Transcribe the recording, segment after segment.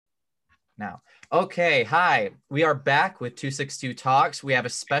now. Okay, hi. We are back with 262 Talks. We have a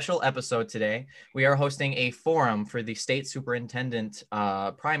special episode today. We are hosting a forum for the state superintendent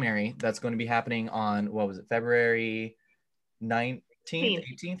primary that's going to be happening on, what was it, February 19th,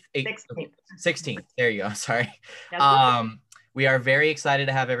 18th? 16th. There you go. Sorry. We are very excited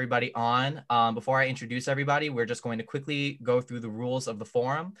to have everybody on. Before I introduce everybody, we're just going to quickly go through the rules of the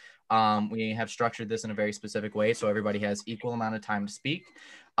forum. We have structured this in a very specific way so everybody has equal amount of time to speak.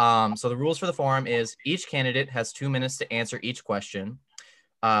 So the rules for the forum is each candidate has 2 minutes to answer each question.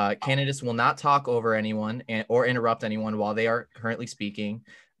 Candidates will not talk over anyone or interrupt anyone while they are currently speaking.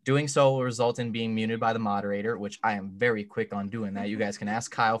 Doing so will result in being muted by the moderator, which I am very quick on doing that. You guys can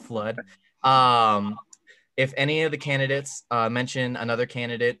ask Kyle Flood. If any of the candidates mention another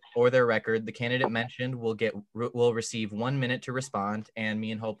candidate or their record, the candidate mentioned will receive 1 minute to respond, and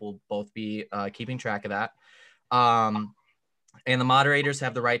me and Hope will both be keeping track of that. And the moderators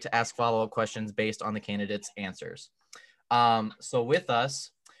have the right to ask follow-up questions based on the candidates' answers. So with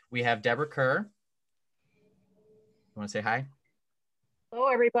us, we have Deborah Kerr. You want to say hi? Hello,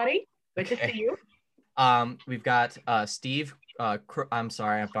 everybody. Good to see you. We've got Steve. I'm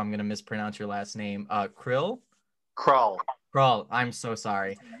sorry if I'm going to mispronounce your last name. Krull. I'm so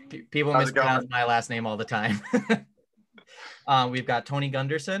sorry. People mispronounce my last name all the time. We've got Tony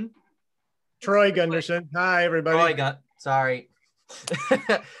Gunderson. Troy Gunderson. Hi, everybody. Sorry.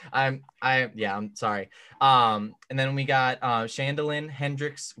 I'm sorry. And then we got Chandalyn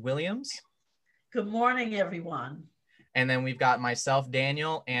Hendricks Williams. Good morning, everyone. And then we've got myself,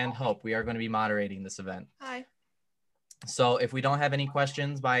 Daniel, and Hope. We are going to be moderating this event. Hi. So if we don't have any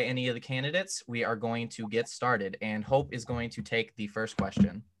questions by any of the candidates, we are going to get started. And Hope is going to take the first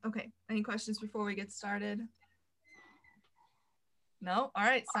question. Okay. Any questions before we get started? No? All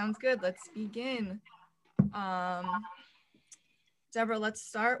right. Sounds good. Let's begin. Deborah, let's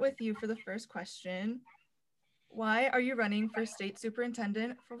start with you for the first question. Why are you running for state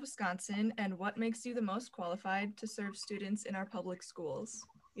superintendent for Wisconsin, and what makes you the most qualified to serve students in our public schools?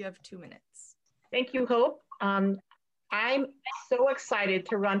 You have 2 minutes. Thank you, Hope. I'm so excited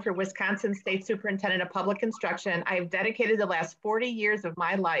to run for Wisconsin State Superintendent of Public Instruction. I've dedicated the last 40 years of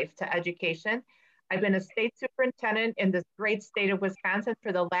my life to education. I've been a state superintendent in this great state of Wisconsin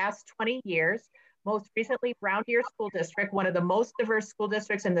for the last 20 years. Most recently, Brown Deer School District, one of the most diverse school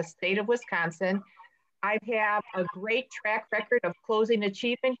districts in the state of Wisconsin. I have a great track record of closing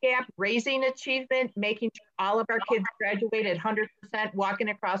achievement gap, raising achievement, making sure all of our kids graduate at 100%, walking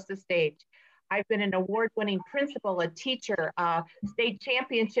across the stage. I've been an award-winning principal, a teacher, a state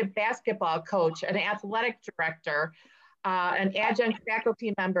championship basketball coach, an athletic director, an adjunct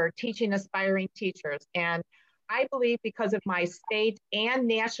faculty member, teaching aspiring teachers. And I believe because of my state and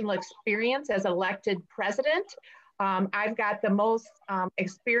national experience as elected president, I've got the most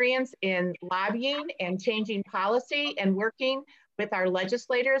experience in lobbying and changing policy and working with our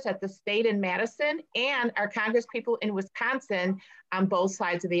legislators at the state in Madison and our congresspeople in Wisconsin on both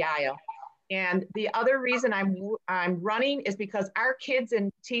sides of the aisle. And the other reason I'm running is because our kids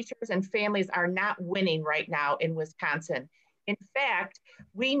and teachers and families are not winning right now in Wisconsin. In fact,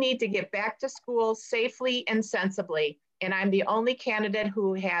 we need to get back to school safely and sensibly. And I'm the only candidate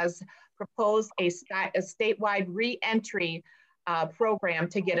who has proposed a statewide re-entry program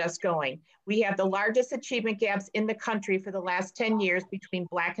to get us going. We have the largest achievement gaps in the country for the last 10 years between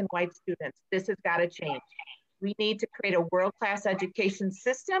Black and white students. This has got to change. We need to create a world-class education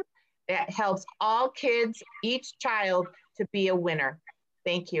system that helps all kids, each child, to be a winner.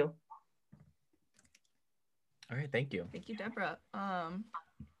 Thank you. All right, thank you. Thank you, Deborah.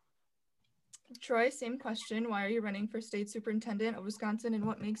 Troy, same question. Why are you running for state superintendent of Wisconsin, and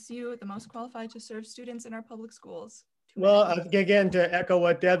what makes you the most qualified to serve students in our public schools? Well, again, to echo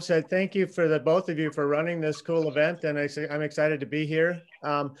what Deb said, thank you for both of you for running this cool event, and I'm excited to be here.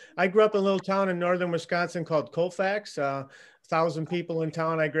 I grew up in a little town in northern Wisconsin called Colfax. 1,000 people in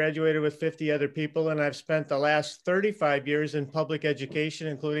town. I graduated with 50 other people, and I've spent the last 35 years in public education,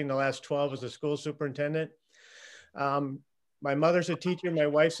 including the last 12 as a school superintendent. My mother's a teacher, my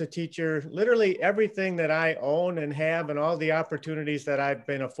wife's a teacher. Literally everything that I own and have and all the opportunities that I've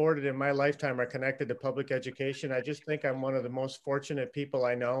been afforded in my lifetime are connected to public education. I just think I'm one of the most fortunate people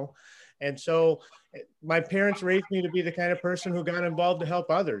I know. And so my parents raised me to be the kind of person who got involved to help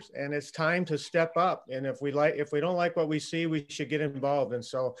others. And it's time to step up. And if we don't like what we see, we should get involved. And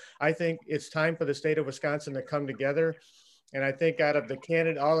so I think it's time for the state of Wisconsin to come together. And I think out of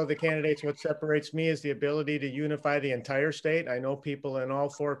all of the candidates, what separates me is the ability to unify the entire state. I know people in all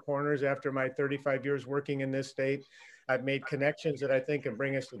four corners after my 35 years working in this state. I've made connections that I think can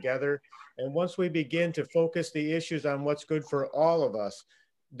bring us together. And once we begin to focus the issues on what's good for all of us,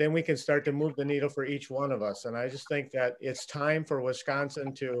 then we can start to move the needle for each one of us. And I just think that it's time for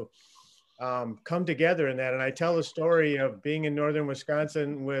Wisconsin to come together in that. And I tell the story of being in northern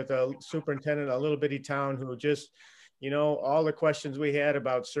Wisconsin with a superintendent, a little bitty town who just, you know, all the questions we had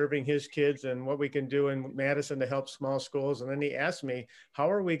about serving his kids and what we can do in Madison to help small schools. And then he asked me,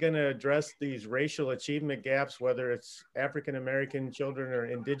 how are we going to address these racial achievement gaps, whether it's African-American children or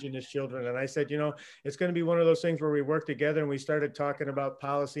indigenous children? And I said, you know, it's going to be one of those things where we work together. And we started talking about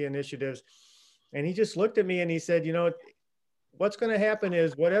policy initiatives. And he just looked at me and he said, you know, what's going to happen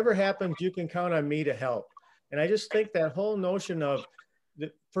is whatever happens, you can count on me to help. And I just think that whole notion of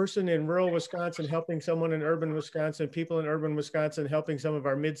the person in rural Wisconsin helping someone in urban Wisconsin, people in urban Wisconsin helping some of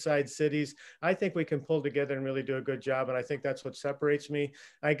our mid-sized cities, I think we can pull together and really do a good job. And I think that's what separates me.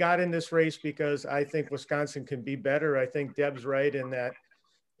 I got in this race because I think Wisconsin can be better. I think Deb's right in that,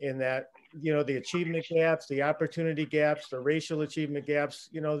 you know, the achievement gaps, the opportunity gaps, the racial achievement gaps,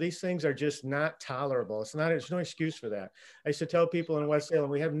 you know, these things are just not tolerable. There's no excuse for that. I used to tell people in West Salem,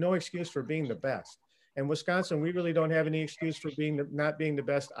 we have no excuse for being the best. And Wisconsin, we really don't have any excuse for not being the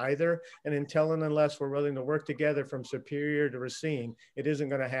best either. And until and unless we're willing to work together from Superior to Racine, it isn't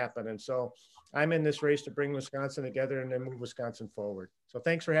going to happen. And so I'm in this race to bring Wisconsin together and then move Wisconsin forward. So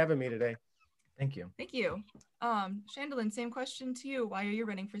thanks for having me today. Thank you. Thank you. Shandalyn, same question to you. Why are you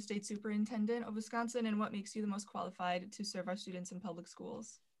running for state superintendent of Wisconsin, and what makes you the most qualified to serve our students in public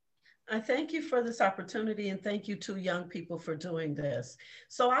schools? I thank you for this opportunity, and thank you to young people for doing this.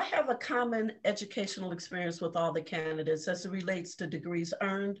 So I have a common educational experience with all the candidates as it relates to degrees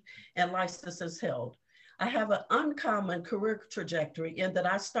earned and licenses held. I have an uncommon career trajectory in that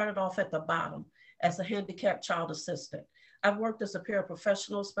I started off at the bottom as a handicapped child assistant. I've worked as a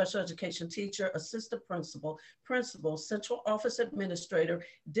paraprofessional, special education teacher, assistant principal, central office administrator,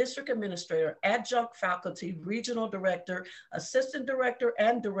 district administrator, adjunct faculty, regional director, assistant director,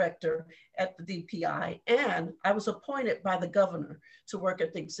 and director at the DPI. And I was appointed by the governor to work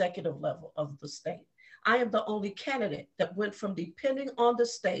at the executive level of the state. I am the only candidate that went from depending on the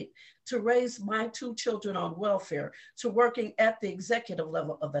state to raise my 2 children on welfare to working at the executive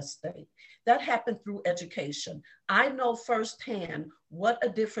level of the state. That happened through education. I know firsthand what a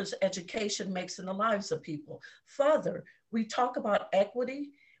difference education makes in the lives of people. Further, we talk about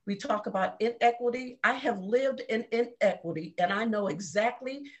equity, we talk about inequity. I have lived in inequity, and I know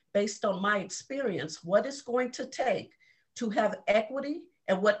exactly, based on my experience, what it's going to take to have equity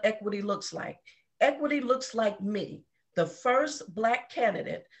and what equity looks like. Equity looks like me, the first Black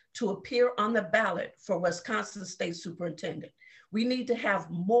candidate to appear on the ballot for Wisconsin State Superintendent. We need to have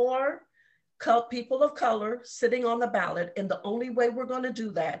more people of color sitting on the ballot, and the only way we're going to do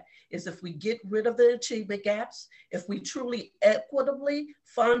that is if we get rid of the achievement gaps, if we truly equitably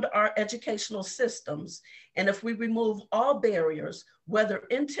fund our educational systems, and if we remove all barriers, whether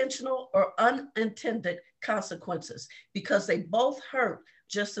intentional or unintended consequences, because they both hurt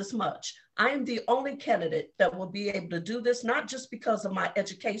just as much. I am the only candidate that will be able to do this, not just because of my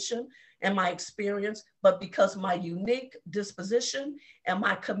education and my experience, but because of my unique disposition and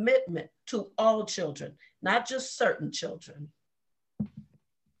my commitment to all children, not just certain children.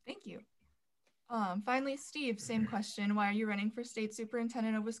 Thank you. Finally, Steve, same question. Why are you running for state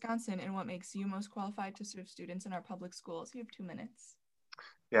superintendent of Wisconsin, and what makes you most qualified to serve students in our public schools? You have 2 minutes.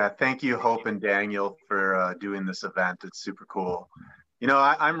 Yeah, thank you, Hope and Daniel, for doing this event. It's super cool. You know,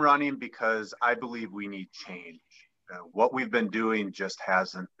 I'm running because I believe we need change. What we've been doing just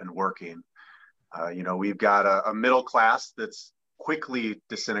hasn't been working. You know, we've got a middle class that's quickly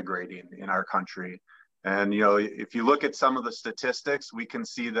disintegrating in our country. And, you know, if you look at some of the statistics, we can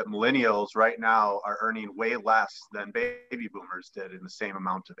see that millennials right now are earning way less than baby boomers did in the same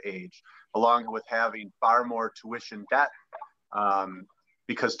amount of age, along with having far more tuition debt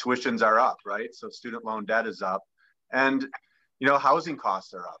because tuitions are up, right? So student loan debt is up. And you know, housing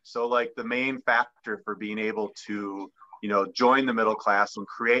costs are up. So like the main factor for being able to, you know, join the middle class and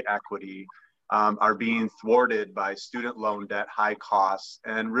create equity are being thwarted by student loan debt, high costs,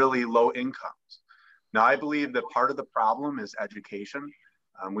 and really low incomes. Now, I believe that part of the problem is education.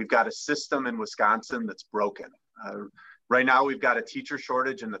 We've got a system in Wisconsin that's broken. Right now, we've got a teacher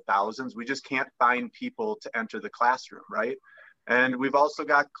shortage in the thousands. We just can't find people to enter the classroom, right? And we've also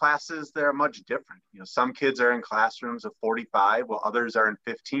got classes that are much different. You know, some kids are in classrooms of 45 while others are in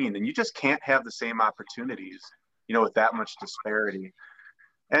 15, and you just can't have the same opportunities, you know, with that much disparity.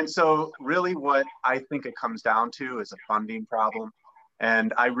 And so really what I think it comes down to is a funding problem.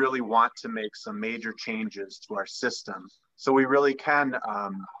 And I really want to make some major changes to our system so we really can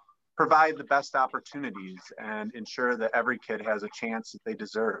provide the best opportunities and ensure that every kid has a chance that they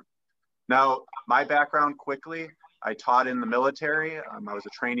deserve. Now, my background quickly, I taught in the military. I was a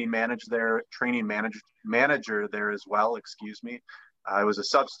training manager there as well, excuse me. I was a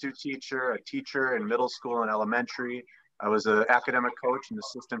substitute teacher, a teacher in middle school and elementary. I was an academic coach, an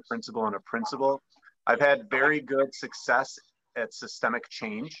assistant principal, and a principal. I've had very good success at systemic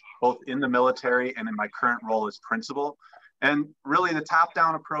change, both in the military and in my current role as principal. And really the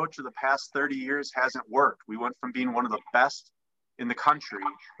top-down approach of the past 30 years hasn't worked. We went from being one of the best in the country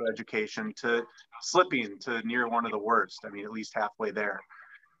for education to slipping to near one of the worst. I mean, at least halfway there.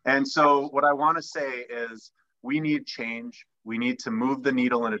 And so what I want to say is we need change. We need to move the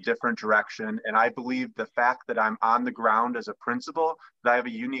needle in a different direction. And I believe the fact that I'm on the ground as a principal, that I have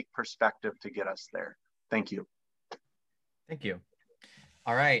a unique perspective to get us there. Thank you. Thank you.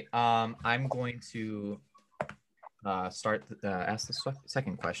 All right. I'm going to ask the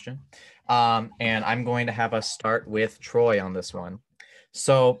second question. And I'm going to have us start with Troy on this one.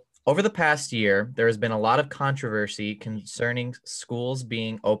 So over the past year, there has been a lot of controversy concerning schools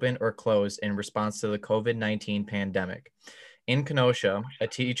being open or closed in response to the COVID-19 pandemic. In Kenosha, a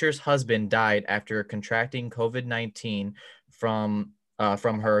teacher's husband died after contracting COVID-19 from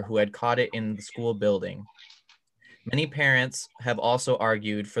her who had caught it in the school building. Many parents have also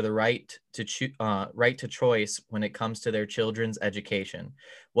argued for the right to choice when it comes to their children's education.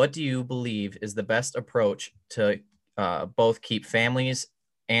 What do you believe is the best approach to both keep families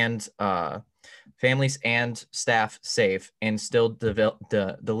and staff safe and still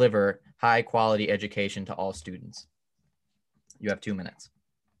deliver high quality education to all students? You have 2 minutes.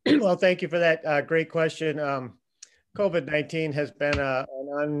 Well, thank you for that great question. COVID-19 has been an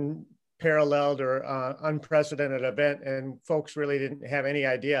unparalleled or unprecedented event, and folks really didn't have any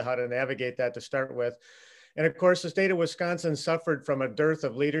idea how to navigate that to start with. And of course, the state of Wisconsin suffered from a dearth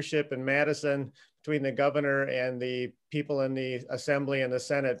of leadership in Madison between the governor and the people in the assembly and the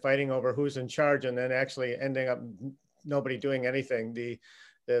Senate fighting over who's in charge, and then actually ending up nobody doing anything.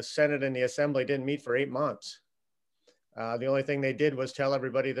 The Senate and the assembly didn't meet for 8 months. The only thing they did was tell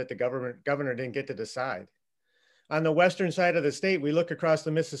everybody that the governor didn't get to decide. On the western side of the state, we look across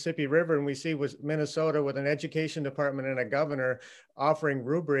the Mississippi River and we see Minnesota with an education department and a governor offering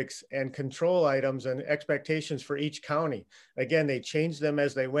rubrics and control items and expectations for each county. Again, they changed them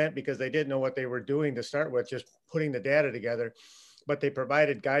as they went because they didn't know what they were doing to start with, just putting the data together. But they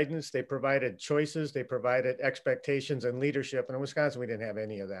provided guidance, they provided choices, they provided expectations and leadership. And in Wisconsin, we didn't have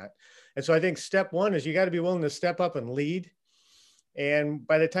any of that. And so I think step one is you got to be willing to step up and lead. And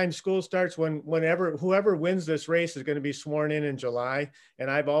by the time school starts, whoever wins this race is going to be sworn in July.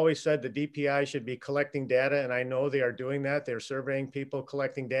 And I've always said the DPI should be collecting data, and I know they are doing that. They're surveying people,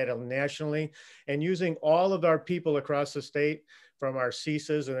 collecting data nationally, and using all of our people across the state from our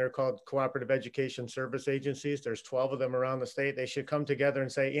CSAs, and they're called Cooperative Education Service Agencies. There's 12 of them around the state. They should come together and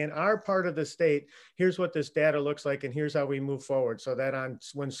say, in our part of the state, here's what this data looks like, and here's how we move forward. So that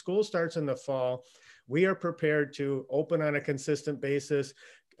when school starts in the fall, we are prepared to open on a consistent basis,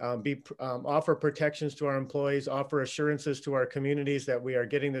 offer protections to our employees, offer assurances to our communities that we are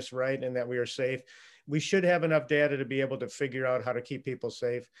getting this right and that we are safe. We should have enough data to be able to figure out how to keep people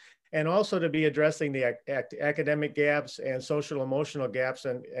safe, and also to be addressing the academic gaps and social emotional gaps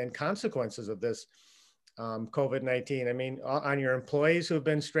and consequences of this COVID-19. I mean, on your employees who have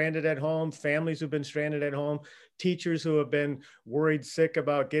been stranded at home, families who've been stranded at home, teachers who have been worried sick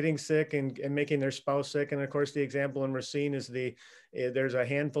about getting sick and making their spouse sick. And of course, the example in Racine is there's a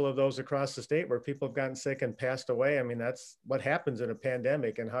handful of those across the state where people have gotten sick and passed away. I mean, that's what happens in a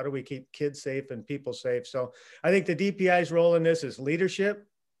pandemic. And how do we keep kids safe and people safe? So I think the DPI's role in this is leadership,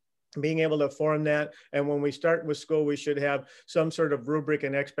 being able to form that. And when we start with school, we should have some sort of rubric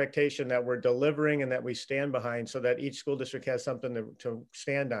and expectation that we're delivering and that we stand behind so that each school district has something to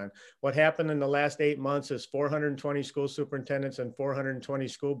stand on. What happened in the last 8 months is 420 school superintendents and 420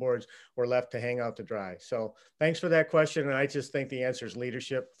 school boards were left to hang out to dry. So thanks for that question. And I just think the answer is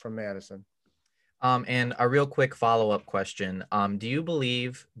leadership from Madison. And a real quick follow-up question. Do you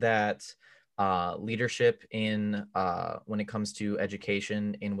believe that leadership in when it comes to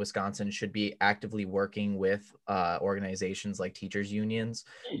education in Wisconsin should be actively working with organizations like teachers unions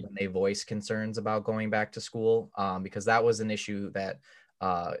when they voice concerns about going back to school? Because that was an issue that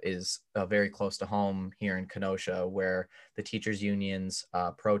is very close to home here in Kenosha, where the teachers unions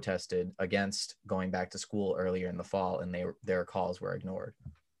protested against going back to school earlier in the fall, and their calls were ignored.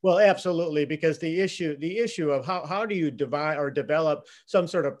 Well, absolutely, because the issue of how do you divide or develop some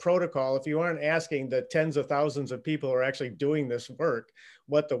sort of protocol if you aren't asking the tens of thousands of people who are actually doing this work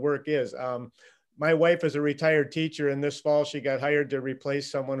what the work is. My wife is a retired teacher, and this fall she got hired to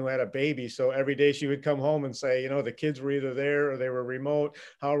replace someone who had a baby. So every day she would come home and say, you know, the kids were either there or they were remote.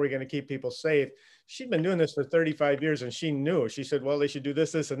 How are we going to keep people safe? she'd been doing this for 35 years and she knew. She said, well, they should do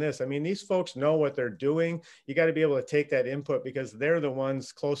this, this, and this. I mean, these folks know what they're doing. You got to be able to take that input because they're the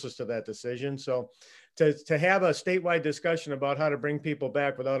ones closest to that decision. So to have a statewide discussion about how to bring people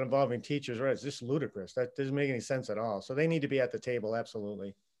back without involving teachers, right, it's just ludicrous. That doesn't make any sense at all. So they need to be at the table.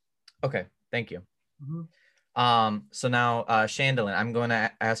 Absolutely. Okay, thank you. Mm-hmm. So now, Shandalyn, I'm going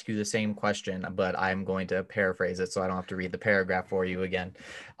to ask you the same question, but I'm going to paraphrase it so I don't have to read the paragraph for you again.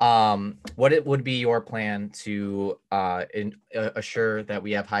 What it would be your plan to assure that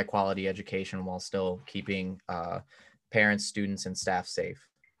we have high quality education while still keeping parents, students, and staff safe?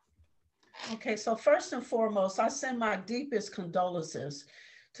 Okay, so first and foremost, I send my deepest condolences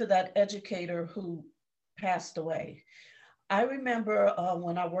to that educator who passed away. I remember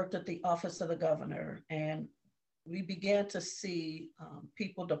when I worked at the Office of the Governor and we began to see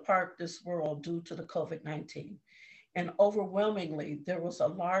people depart this world due to the COVID-19. And overwhelmingly, there was a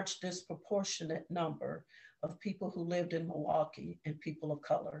large disproportionate number of people who lived in Milwaukee and people of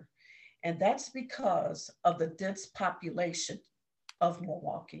color. And that's because of the dense population of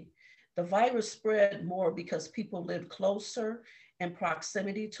Milwaukee. The virus spread more because people lived closer in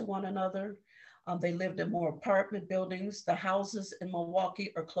proximity to one another. They lived in more apartment buildings. The houses in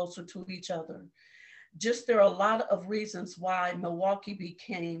Milwaukee are closer to each other. Just there are a lot of reasons why Milwaukee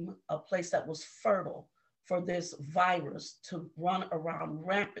became a place that was fertile for this virus to run around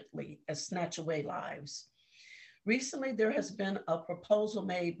rampantly and snatch away lives. Recently, there has been a proposal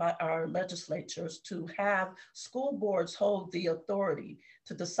made by our legislatures to have school boards hold the authority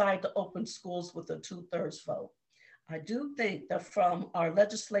to decide to open schools with a 2/3 vote. I do think that from our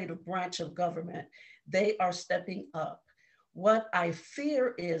legislative branch of government, they are stepping up. What I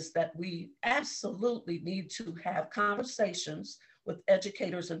fear is that we absolutely need to have conversations with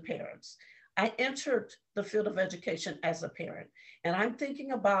educators and parents. I entered the field of education as a parent, and I'm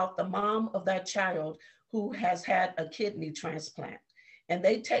thinking about the mom of that child who has had a kidney transplant, and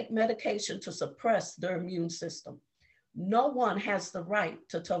they take medication to suppress their immune system. No one has the right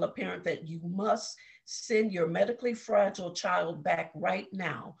to tell a parent that you must send your medically fragile child back right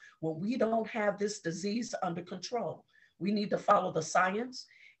now when we don't have this disease under control. We need to follow the science.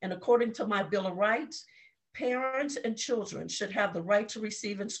 And according to my Bill of Rights, parents and children should have the right to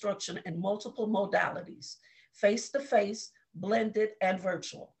receive instruction in multiple modalities, face-to-face, blended, and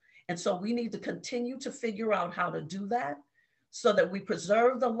virtual. And so we need to continue to figure out how to do that so that we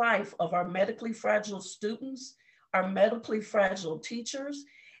preserve the life of our medically fragile students, our medically fragile teachers,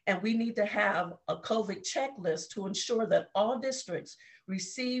 and we need to have a COVID checklist to ensure that all districts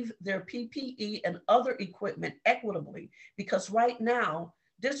receive their PPE and other equipment equitably, because right now,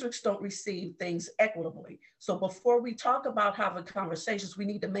 districts don't receive things equitably. So before we talk about having conversations, we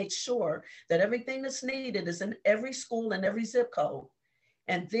need to make sure that everything that's needed is in every school and every zip code,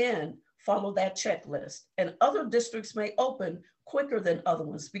 and then follow that checklist. And other districts may open quicker than other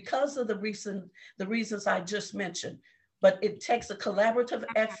ones because of the reasons I just mentioned. But it takes a collaborative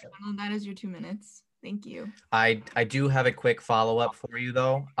effort. That is your 2 minutes. Thank you. I do have a quick follow-up for you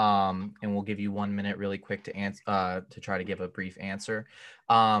though, and we'll give you 1 minute really quick to answer to try to give a brief answer.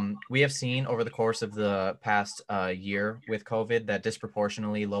 We have seen over the course of the past year with COVID that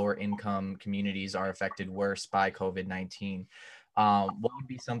disproportionately lower income communities are affected worse by COVID-19. What would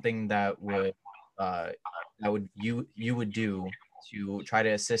be something that you would do to try to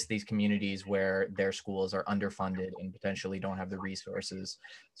assist these communities where their schools are underfunded and potentially don't have the resources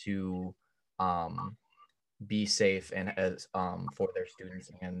to be safe and as for their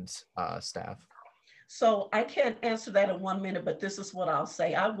students and staff? So I can't answer that in 1 minute, but this is what I'll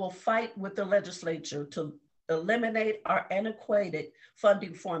say. I will fight with the legislature to eliminate our antiquated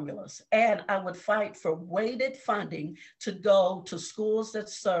funding formulas. And I would fight for weighted funding to go to schools that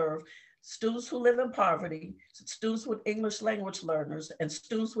serve students who live in poverty, students with English language learners, and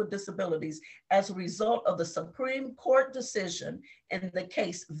students with disabilities as a result of the Supreme Court decision in the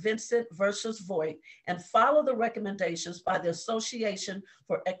case Vincent versus Voigt, and follow the recommendations by the Association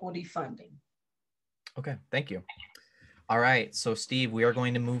for Equity Funding. Okay, thank you. All right, so Steve, we are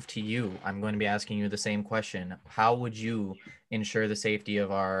going to move to you. I'm going to be asking you the same question. How would you ensure the safety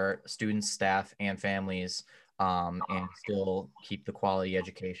of our students, staff, and families and still keep the quality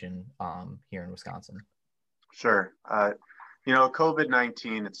education here in Wisconsin? Sure. You know,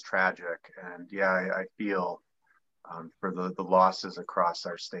 COVID-19, it's tragic. And yeah, I feel for the losses across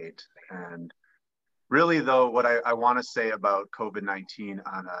our state. And really, though, what I want to say about COVID-19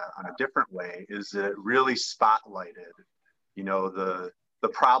 on a different way is that it really spotlighted, you know, the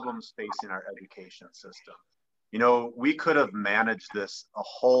problems facing our education system. You know, we could have managed this a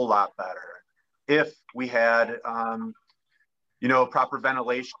whole lot better if we had, you know, proper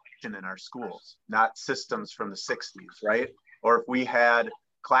ventilation in our schools, not systems from the 60s, right? Or if we had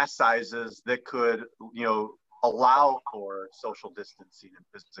class sizes that could, allow for social distancing and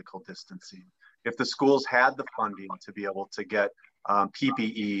physical distancing. If the schools had the funding to be able to get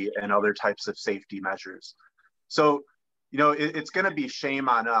PPE and other types of safety measures. So, it's going to be shame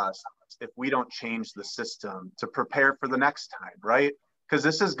on us if we don't change the system to prepare for the next time, right? Because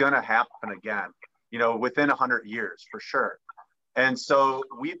this is going to happen again, within 100 years for sure. And so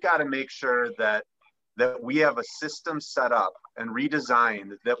we've got to make sure that we have a system set up and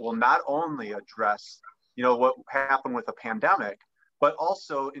redesigned that will not only address, what happened with a pandemic, but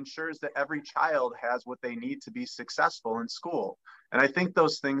also ensures that every child has what they need to be successful in school. And I think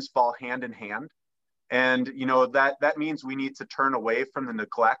those things fall hand in hand. And, that means we need to turn away from the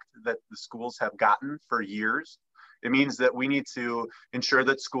neglect that the schools have gotten for years. It means that we need to ensure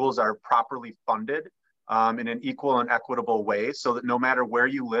that schools are properly funded in an equal and equitable way, so that no matter where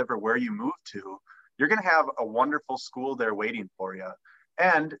you live or where you move to, you're going to have a wonderful school there waiting for you,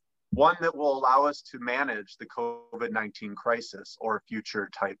 and one that will allow us to manage the COVID-19 crisis or future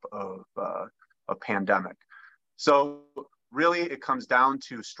type of a pandemic. So really, it comes down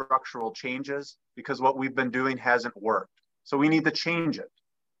to structural changes, because what we've been doing hasn't worked. So we need to change it.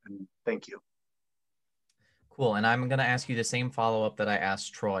 And thank you. Cool. And I'm going to ask you the same follow-up that I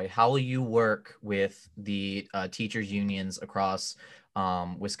asked Troy. How will you work with the teachers unions across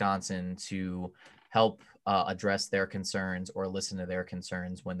Wisconsin to help address their concerns or listen to their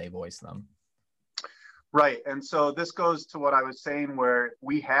concerns when they voice them? Right. And so this goes to what I was saying, where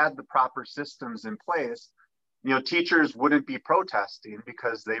we had the proper systems in place. Teachers wouldn't be protesting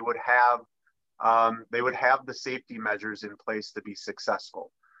because they would have the safety measures in place to be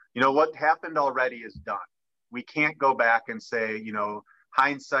successful. What happened already is done. We can't go back and say,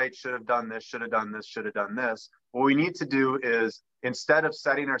 hindsight should have done this, should have done this, should have done this. What we need to do is, instead of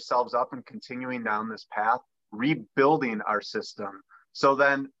setting ourselves up and continuing down this path, rebuilding our system, so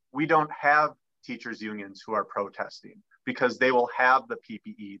then we don't have teachers unions who are protesting, because they will have the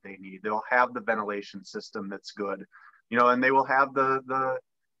PPE they need. They'll have the ventilation system that's good, and they will have the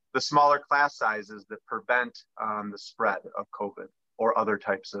smaller class sizes that prevent the spread of COVID or other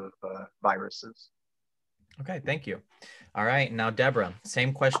types of viruses. Okay, thank you. All right, now Deborah,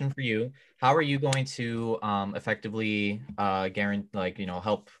 same question for you. How are you going to effectively guarantee,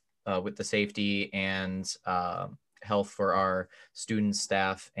 help with the safety and health for our students,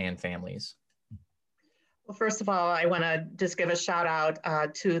 staff, and families? Well, first of all, I want to just give a shout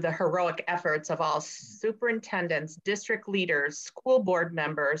out to the heroic efforts of all superintendents, district leaders, school board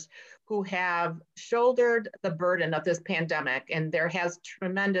members who have shouldered the burden of this pandemic. And there has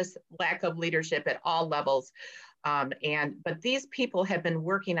tremendous lack of leadership at all levels. But these people have been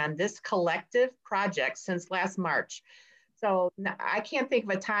working on this collective project since last March. So I can't think of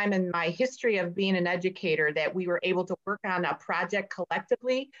a time in my history of being an educator that we were able to work on a project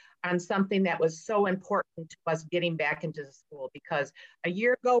collectively on something that was so important to us getting back into the school, because a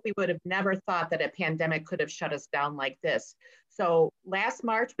year ago, we would have never thought that a pandemic could have shut us down like this. So last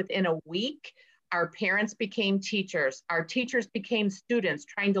March, within a week, our parents became teachers. Our teachers became students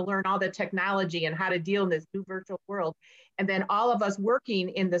trying to learn all the technology and how to deal in this new virtual world. And then all of us working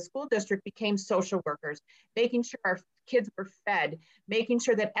in the school district became social workers, making sure our kids were fed, making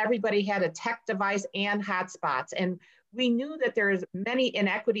sure that everybody had a tech device and hotspots. And we knew that there's many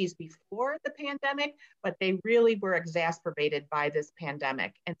inequities before the pandemic, but they really were exacerbated by this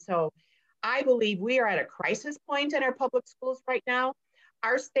pandemic. And so I believe we are at a crisis point in our public schools right now.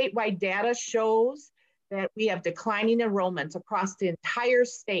 Our statewide data shows that we have declining enrollments across the entire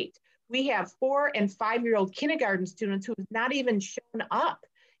state. We have 4- and 5-year-old kindergarten students who have not even shown up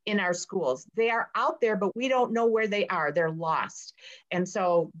in our schools. They are out there, but we don't know where they are. They're lost. And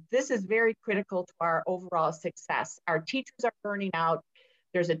so this is very critical to our overall success. Our teachers are burning out.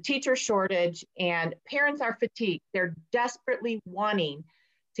 There's a teacher shortage, and parents are fatigued. They're desperately wanting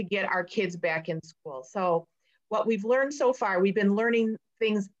to get our kids back in school. So what we've learned so far, we've been learning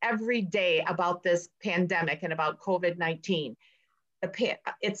things every day about this pandemic and about COVID-19.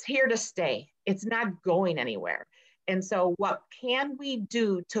 It's here to stay. It's not going anywhere. And so what can we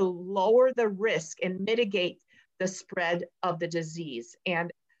do to lower the risk and mitigate the spread of the disease?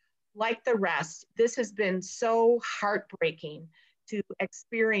 And like the rest, this has been so heartbreaking to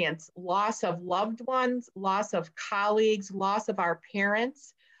experience loss of loved ones, loss of colleagues, loss of our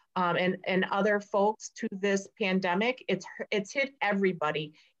parents, and other folks to this pandemic. It's hit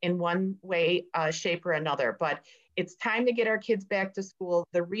everybody in one way, shape, or another. But it's time to get our kids back to school.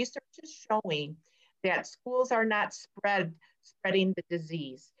 The research is showing that schools are not spreading the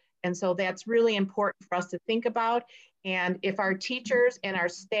disease. And so that's really important for us to think about. And if our teachers and our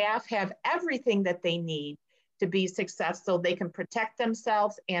staff have everything that they need to be successful, they can protect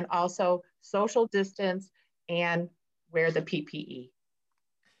themselves and also social distance and wear the PPE.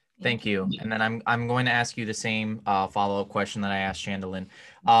 Thank you. And then I'm going to ask you the same follow-up question that I asked Shandalyn.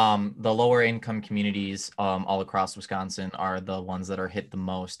 The lower income communities all across Wisconsin are the ones that are hit the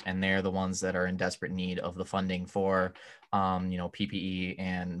most, and they're the ones that are in desperate need of the funding for, PPE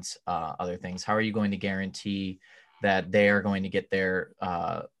and other things. How are you going to guarantee that they are going to get their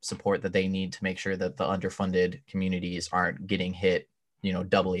support that they need to make sure that the underfunded communities aren't getting hit,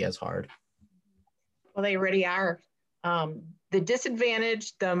 doubly as hard? Well, they already are. The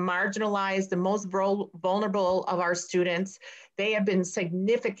disadvantaged, the marginalized, the most vulnerable of our students, they have been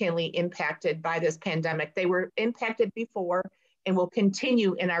significantly impacted by this pandemic. They were impacted before and will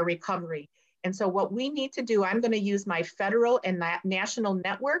continue in our recovery. And so what we need to do, I'm going to use my federal and national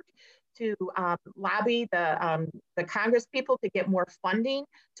network to lobby the Congress people to get more funding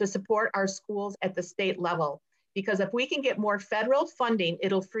to support our schools at the state level. Because if we can get more federal funding,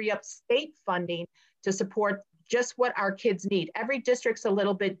 it'll free up state funding to support just what our kids need. Every district's a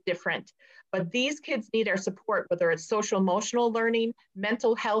little bit different, but these kids need our support, whether it's social emotional learning,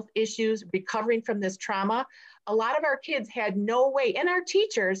 mental health issues, recovering from this trauma. A lot of our kids had no way, and our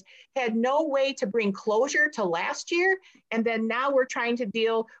teachers had no way to bring closure to last year. And then now we're trying to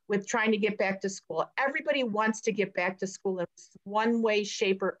deal with trying to get back to school. Everybody wants to get back to school in one way,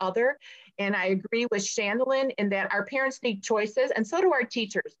 shape, or other. And I agree with Shandalyn in that our parents need choices, and so do our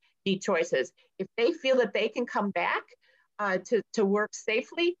teachers need choices. If they feel that they can come back to work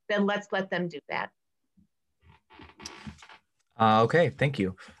safely, then let's let them do that. Okay, thank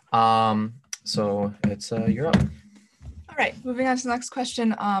you. So it's you're up. All right, moving on to the next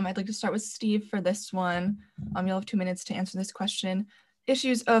question. I'd like to start with Steve for this one. You'll have 2 minutes to answer this question.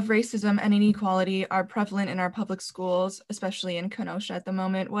 Issues of racism and inequality are prevalent in our public schools, especially in Kenosha at the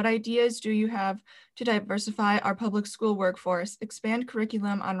moment. What ideas do you have to diversify our public school workforce, expand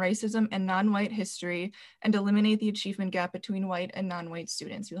curriculum on racism and non-white history, and eliminate the achievement gap between white and non-white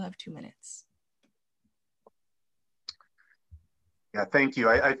students? You'll have 2 minutes. Yeah, thank you.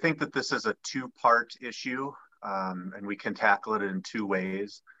 I think that this is a two-part issue, and we can tackle it in two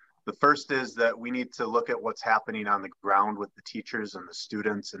ways. The first is that we need to look at what's happening on the ground with the teachers and the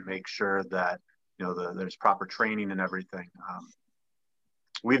students and make sure that there's proper training and everything.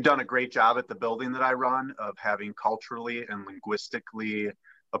 We've done a great job at the building that I run of having culturally and linguistically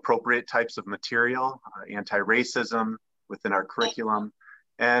appropriate types of material, anti-racism within our curriculum.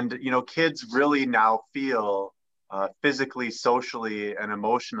 And kids really now feel physically, socially, and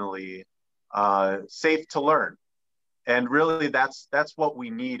emotionally safe to learn. And really, that's what we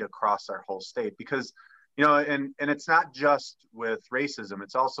need across our whole state, because, and it's not just with racism,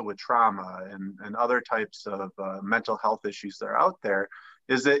 it's also with trauma and other types of mental health issues that are out there,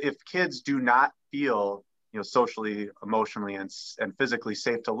 is that if kids do not feel, socially, emotionally, and physically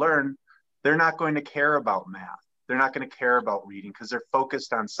safe to learn, they're not going to care about math. They're not going to care about reading because they're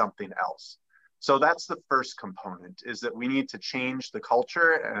focused on something else. So that's the first component, is that we need to change the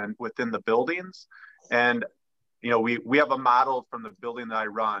culture and within the buildings. And we have a model from the building that I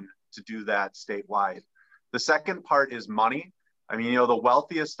run to do that statewide. The second part is money. I mean, the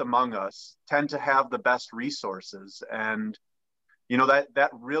wealthiest among us tend to have the best resources, and that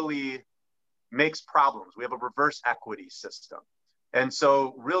really makes problems. We have a reverse equity system. And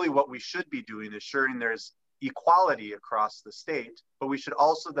so really what we should be doing is ensuring there's equality across the state, but we should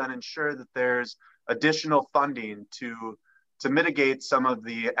also then ensure that there's additional funding to mitigate some of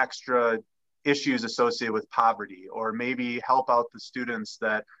the extra issues associated with poverty, or maybe help out the students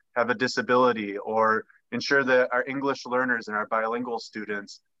that have a disability, or ensure that our English learners and our bilingual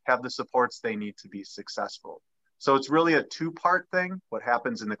students have the supports they need to be successful. So it's really a two-part thing, what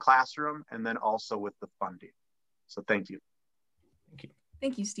happens in the classroom and then also with the funding. So thank you. Thank you.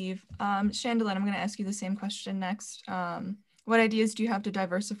 Thank you, Steve. Shandalyn, I'm going to ask you the same question next. What ideas do you have to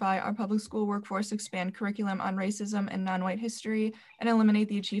diversify our public school workforce, expand curriculum on racism and non-white history, and eliminate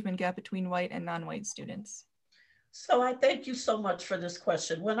the achievement gap between white and non-white students? So I thank you so much for this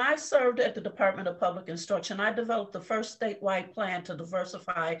question. When I served at the Department of Public Instruction, I developed the first statewide plan to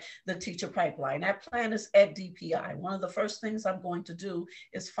diversify the teacher pipeline. That plan is at DPI. One of the first things I'm going to do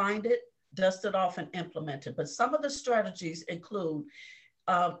is find it, dust it off, and implement it. But some of the strategies include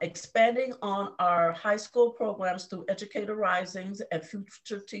expanding on our high school programs through Educator Risings and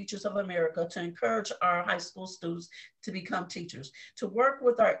Future Teachers of America to encourage our high school students to become teachers, to work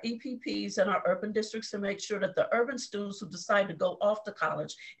with our EPPs and our urban districts to make sure that the urban students who decide to go off to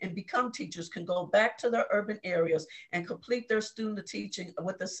college and become teachers can go back to their urban areas and complete their student teaching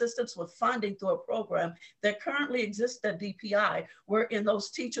with assistance with funding through a program that currently exists at DPI, wherein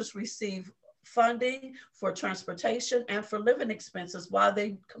those teachers receive funding for transportation and for living expenses while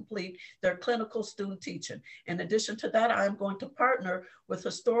they complete their clinical student teaching. In addition to that, I am going to partner with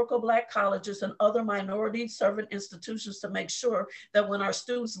historical Black colleges and other minority servant institutions to make sure that when our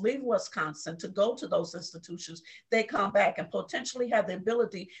students leave Wisconsin to go to those institutions, they come back and potentially have the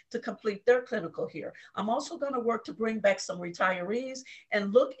ability to complete their clinical here. I'm also going to work to bring back some retirees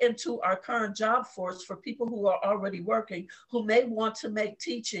and look into our current job force for people who are already working who may want to make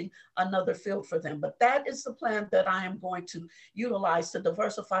teaching another field for them. But that is the plan that I am going to utilize to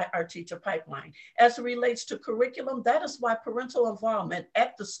diversify our teacher pipeline. As it relates to curriculum, that is why parental involvement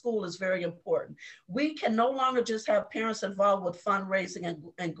at the school is very important. We can no longer just have parents involved with fundraising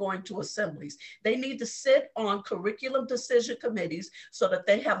and going to assemblies. They need to sit on curriculum decision committees so that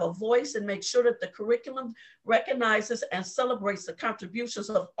they have a voice and make sure that the curriculum recognizes and celebrates the contributions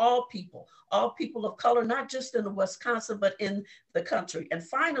of all people of color, not just in Wisconsin, but in the country. And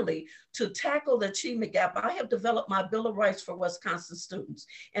finally, to tackle the achievement gap, I have developed my Bill of Rights for Wisconsin students.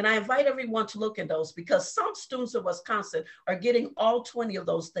 And I invite everyone to look at those because some students in Wisconsin are getting all 20 of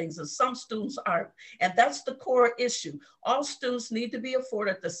those things and some students aren't. And that's the core issue. All students need to be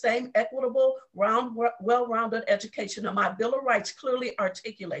afforded the same equitable, well-rounded education. And my Bill of Rights clearly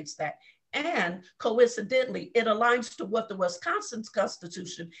articulates that. And coincidentally, it aligns to what the Wisconsin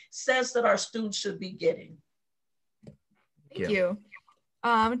Constitution says that our students should be getting. Thank you.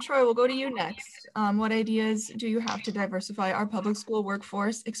 Troy, we'll go to you next. What ideas do you have to diversify our public school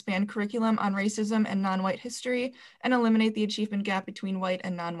workforce, expand curriculum on racism and non-white history, and eliminate the achievement gap between white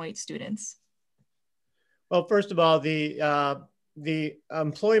and non-white students? Well, first of all, the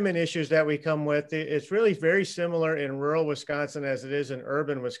employment issues that we come with, it's really very similar in rural Wisconsin as it is in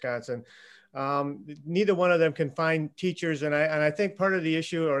urban Wisconsin. Neither one of them can find teachers. And I think part of the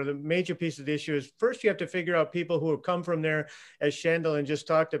issue or the major piece of the issue is first you have to figure out people who have come from there, as Shandolin just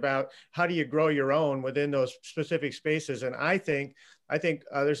talked about, how do you grow your own within those specific spaces? And I think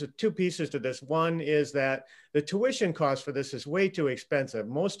there's two pieces to this. One is that the tuition cost for this is way too expensive.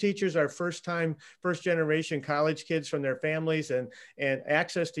 Most teachers are first generation college kids from their families, and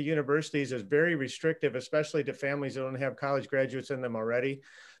access to universities is very restrictive, especially to families that don't have college graduates in them already.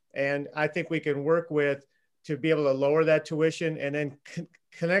 And I think we can work to be able to lower that tuition and then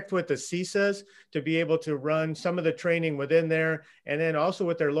connect with the CSAs to be able to run some of the training within there, and then also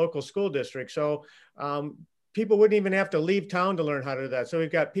with their local school district. So people wouldn't even have to leave town to learn how to do that. So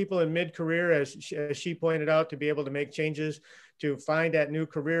we've got people in mid-career, as she pointed out, to be able to make changes to find that new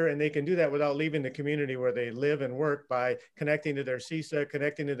career. And they can do that without leaving the community where they live and work by connecting to their CSA,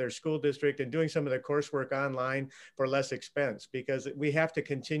 connecting to their school district, and doing some of the coursework online for less expense, because we have to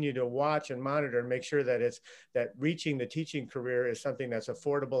continue to watch and monitor and make sure that that reaching the teaching career is something that's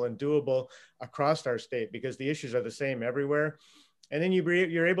affordable and doable across our state, because the issues are the same everywhere. And then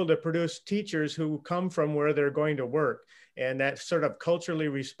you're able to produce teachers who come from where they're going to work. And that sort of culturally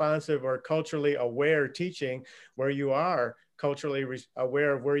responsive or culturally aware teaching, where you are culturally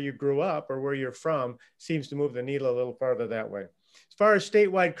aware of where you grew up or where you're from, seems to move the needle a little farther that way. As far as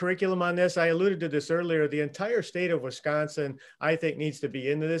statewide curriculum on this, I alluded to this earlier, the entire state of Wisconsin, I think, needs to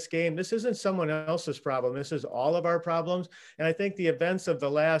be into this game. This isn't someone else's problem. This is all of our problems. And I think the events of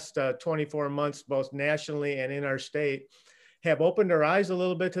the last 24 months, both nationally and in our state, have opened our eyes a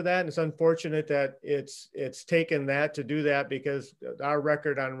little bit to that. And it's unfortunate that it's taken that to do that, because our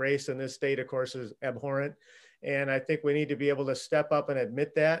record on race in this state, of course, is abhorrent. And I think we need to be able to step up and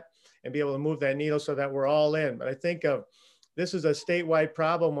admit that and be able to move that needle so that we're all in. But I think this is a statewide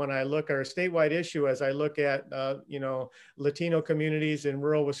problem when I look, or a statewide issue as I look at, Latino communities in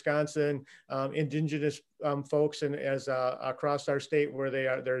rural Wisconsin, indigenous folks, and as across our state where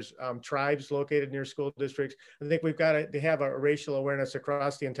there's tribes located near school districts. I think we've got to have a racial awareness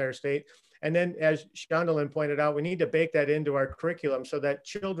across the entire state. And then, as Shandolin pointed out, we need to bake that into our curriculum so that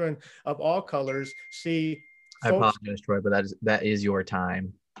children of all colors see. I apologize, Troy, but that is your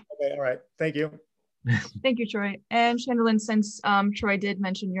time. Okay, all right. Thank you. Thank you, Troy. And Shandolin, since Troy did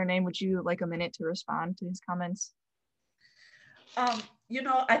mention your name, would you like a minute to respond to his comments? You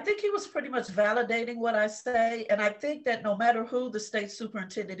know, I think he was pretty much validating what I say. And I think that no matter who the state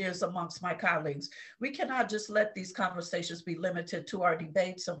superintendent is amongst my colleagues, we cannot just let these conversations be limited to our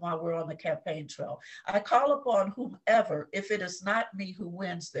debates and while we're on the campaign trail. I call upon whomever, if it is not me who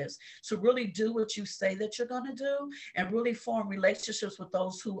wins this, to really do what you say that you're going to do and really form relationships with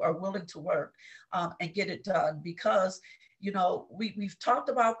those who are willing to work and get it done. Because you know, we've talked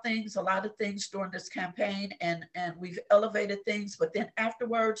about things, a lot of things during this campaign, and we've elevated things, but then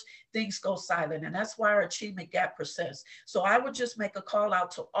afterwards, things go silent. And that's why our achievement gap persists. So I would just make a call out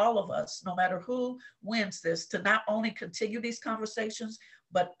to all of us, no matter who wins this, to not only continue these conversations,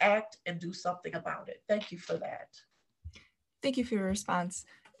 but act and do something about it. Thank you for that. Thank you for your response.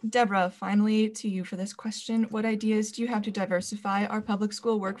 Deborah, finally to you for this question. What ideas do you have to diversify our public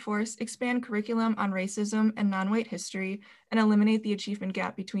school workforce, expand curriculum on racism and non-white history, and eliminate the achievement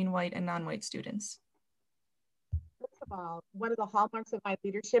gap between white and non-white students? First of all, one of the hallmarks of my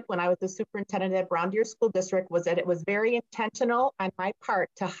leadership when I was the superintendent at Brown Deer School District was that it was very intentional on my part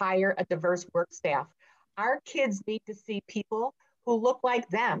to hire a diverse work staff. Our kids need to see people who look like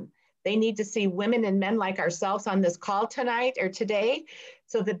them. They need to see women and men like ourselves on this call tonight or today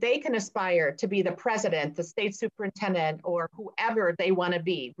so that they can aspire to be the president, the state superintendent, or whoever they want to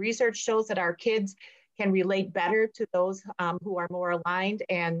be. Research shows that our kids can relate better to those who are more aligned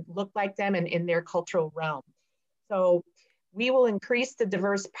and look like them and in their cultural realm. So we will increase the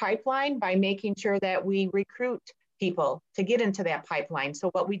diverse pipeline by making sure that we recruit people to get into that pipeline.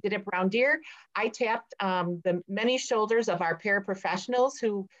 So what we did at Brown Deer, I tapped the many shoulders of our paraprofessionals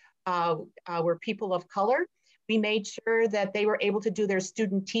who were people of color. We made sure that they were able to do their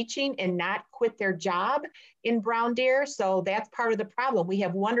student teaching and not quit their job in Brown Deer. So that's part of the problem. We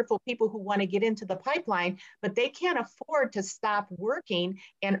have wonderful people who want to get into the pipeline, but they can't afford to stop working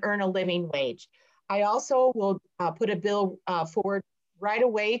and earn a living wage. I also will put a bill forward right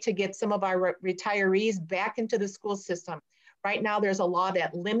away to get some of our retirees back into the school system. Right now, there's a law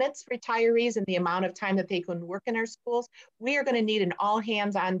that limits retirees and the amount of time that they can work in our schools. We are going to need an all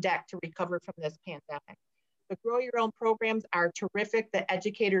hands on deck to recover from this pandemic. The Grow Your Own programs are terrific. The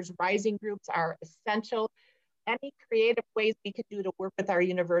Educators Rising groups are essential. Any creative ways we could do to work with our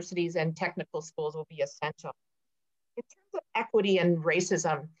universities and technical schools will be essential. In terms of equity and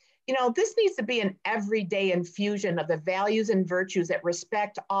racism, you know, this needs to be an everyday infusion of the values and virtues that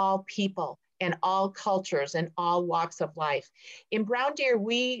respect all people and all cultures and all walks of life. In Brown Deer,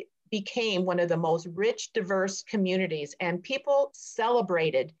 we became one of the most rich, diverse communities, and people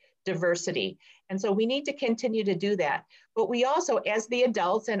celebrated diversity. And so we need to continue to do that. But we also, as the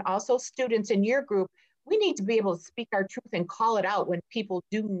adults and also students in your group, we need to be able to speak our truth and call it out when people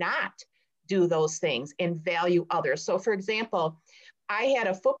do not do those things and value others. So for example, I had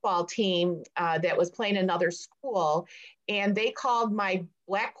a football team that was playing another school, and they called my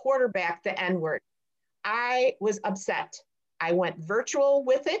Black quarterback the N-word. I was upset. I went virtual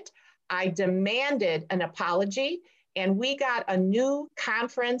with it. I demanded an apology, and we got a new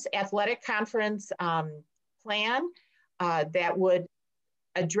conference, athletic conference plan that would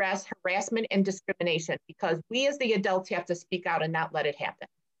address harassment and discrimination, because we as the adults have to speak out and not let it happen.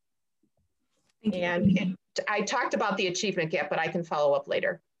 Thank you. And I talked about the achievement gap, but I can follow up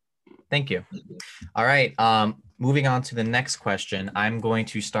later. Thank you. All right. Moving on to the next question. I'm going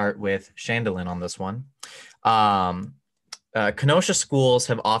to start with Shandalyn on this one. Kenosha schools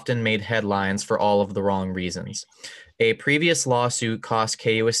have often made headlines for all of the wrong reasons. A previous lawsuit cost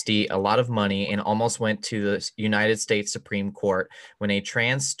KUSD a lot of money and almost went to the United States Supreme Court when a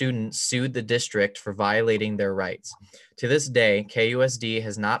trans student sued the district for violating their rights. To this day, KUSD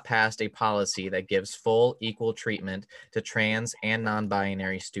has not passed a policy that gives full equal treatment to trans and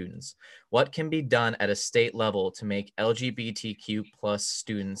non-binary students. What can be done at a state level to make LGBTQ+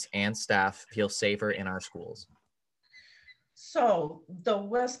 students and staff feel safer in our schools? So the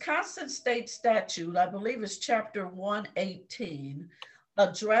Wisconsin state statute, I believe it's chapter 118,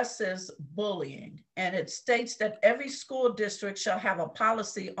 addresses bullying. And it states that every school district shall have a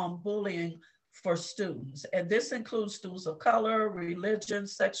policy on bullying for students. And this includes students of color, religion,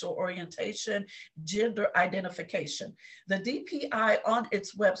 sexual orientation, gender identification. The DPI on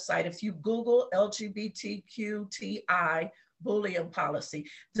its website, if you Google LGBTQTI bullying policy,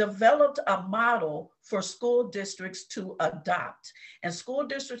 developed a model for school districts to adopt. And school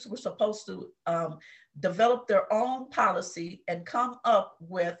districts were supposed to develop their own policy and come up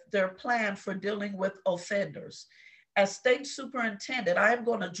with their plan for dealing with offenders. As state superintendent, I am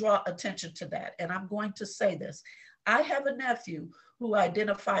going to draw attention to that. And I'm going to say this. I have a nephew who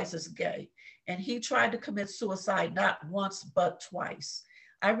identifies as gay, and he tried to commit suicide not once, but twice.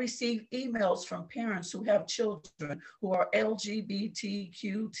 I receive emails from parents who have children who are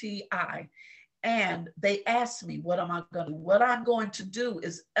LGBTQTI, and they ask me, what am I going to do? What I'm going to do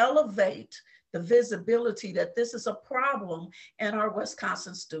is elevate the visibility that this is a problem in our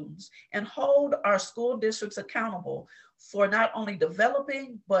Wisconsin students and hold our school districts accountable for not only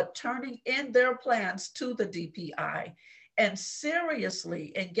developing, but turning in their plans to the DPI, and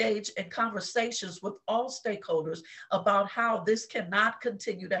seriously engage in conversations with all stakeholders about how this cannot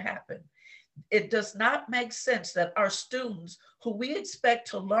continue to happen. It does not make sense that our students who we expect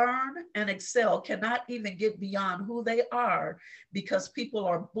to learn and excel cannot even get beyond who they are because people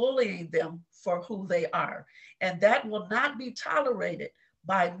are bullying them for who they are. And that will not be tolerated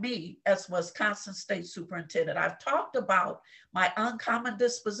by me as Wisconsin State Superintendent. I've talked about my uncommon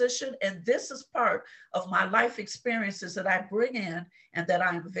disposition, and this is part of my life experiences that I bring in and that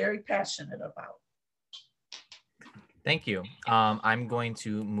I'm very passionate about. Thank you. I'm going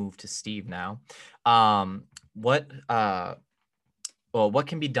to move to Steve now. What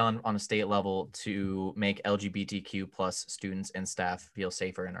can be done on a state level to make LGBTQ plus students and staff feel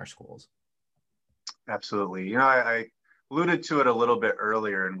safer in our schools? Absolutely. You know, I alluded to it a little bit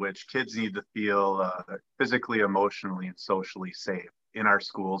earlier, in which kids need to feel physically, emotionally, and socially safe in our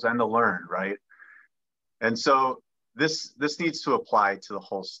schools and to learn, right? And so this needs to apply to the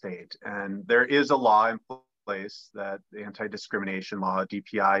whole state. And there is a law in place, that the anti-discrimination law,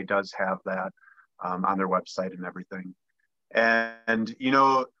 DPI, does have that on their website and everything. And, you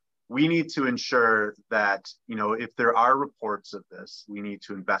know, we need to ensure that, you know, if there are reports of this, we need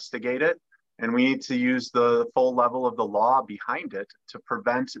to investigate it. And we need to use the full level of the law behind it to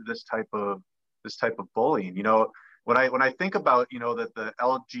prevent this type of bullying. You know, when I think about, you know, that the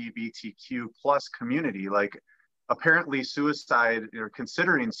LGBTQ plus community, like apparently suicide or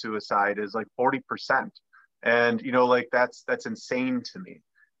considering suicide is like 40%. And, you know, like that's insane to me.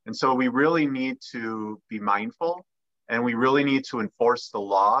 And so we really need to be mindful, and we really need to enforce the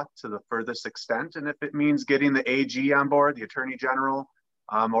law to the furthest extent. And if it means getting the AG on board, the Attorney General,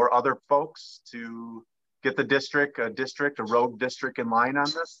 or other folks to get the a rogue district in line on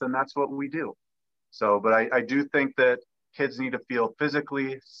this, then that's what we do. So, but I do think that kids need to feel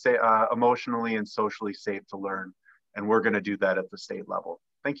physically, emotionally, and socially safe to learn. And we're going to do that at the state level.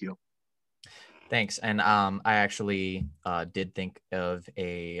 Thank you. Thanks. And I actually did think of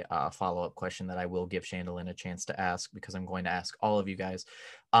a follow-up question that I will give Shandalyn a chance to ask, because I'm going to ask all of you guys.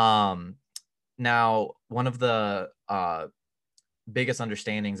 Now, one of the biggest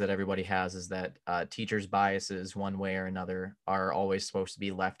understandings that everybody has is that teachers' biases, one way or another, are always supposed to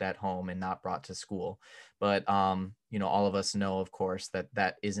be left at home and not brought to school. But, you know, all of us know, of course,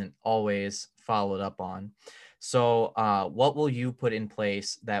 that isn't always followed up on. So what will you put in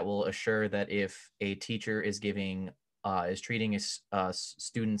place that will assure that if a teacher is treating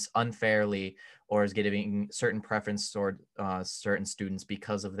students unfairly, or is giving certain preference toward certain students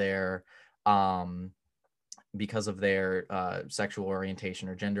because of their sexual orientation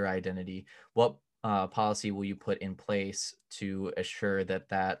or gender identity, what policy will you put in place to assure that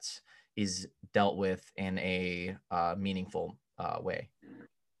that is dealt with in a meaningful way?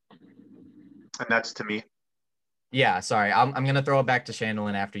 And that's to me. Yeah, sorry. I'm going to throw it back to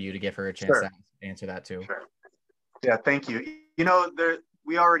Shandalyn after you to give her a chance to answer that too. Sure. Yeah, thank you. You know,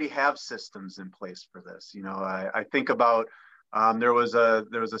 we already have systems in place for this. You know, I think about there was a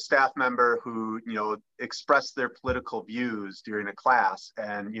staff member who, you know, expressed their political views during a class,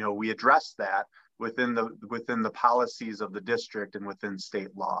 and, you know, we addressed that within the policies of the district and within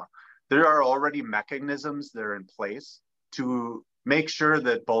state law. There are already mechanisms that are in place to make sure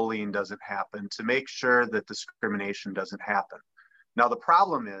that bullying doesn't happen, to make sure that discrimination doesn't happen. Now, the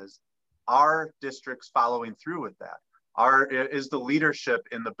problem is, are districts following through with that? Is the leadership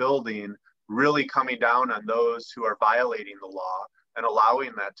in the building really coming down on those who are violating the law and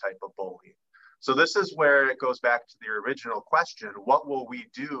allowing that type of bullying? So this is where it goes back to the original question: what will we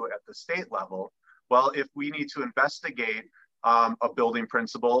do at the state level? Well, if we need to investigate a building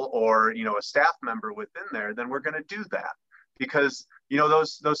principal or, you know, a staff member within there, then we're going to do that, because, you know,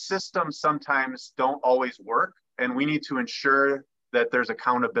 those systems sometimes don't always work, and we need to ensure that there's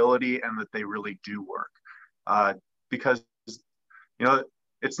accountability and that they really do work, because, you know,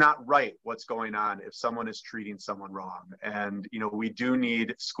 it's not right what's going on if someone is treating someone wrong. And, you know, we do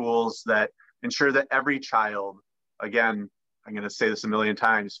need schools that ensure that every child, again, I'm going to say this a million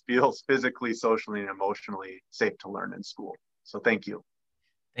times, feels physically, socially, and emotionally safe to learn in school. So thank you.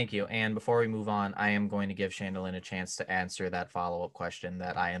 Thank you. And before we move on, I am going to give Shandalyn a chance to answer that follow-up question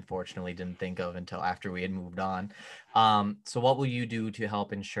that I unfortunately didn't think of until after we had moved on. So what will you do to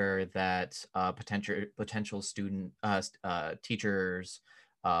help ensure that potential student teachers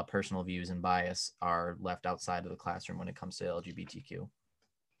personal views and bias are left outside of the classroom when it comes to LGBTQ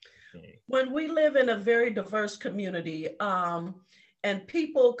community? When we live in a very diverse community, and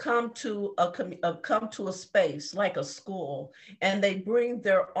people come to a space like a school, and they bring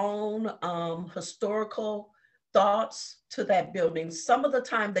their own historical thoughts to that building, some of the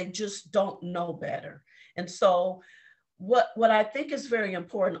time they just don't know better. And so what I think is very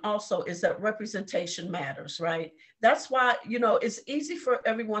important also is that representation matters, right? That's why, you know, it's easy for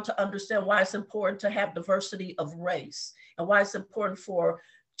everyone to understand why it's important to have diversity of race and why it's important for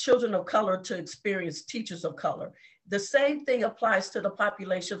children of color to experience teachers of color. The same thing applies to the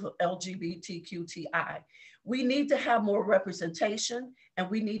population of LGBTQTI. We need to have more representation, and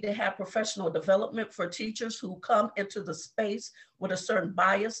we need to have professional development for teachers who come into the space with a certain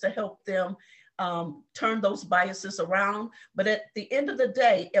bias to help them turn those biases around. But at the end of the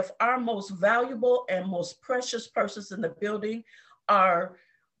day, if our most valuable and most precious persons in the building are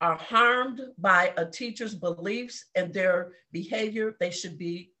harmed by a teacher's beliefs and their behavior, they should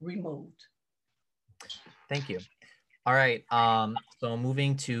be removed. Thank you. All right, so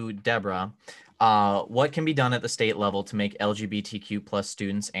moving to Deborah, what can be done at the state level to make LGBTQ plus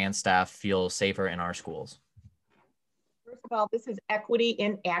students and staff feel safer in our schools? First of all, this is equity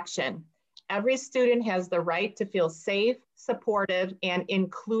in action. Every student has the right to feel safe, supportive, and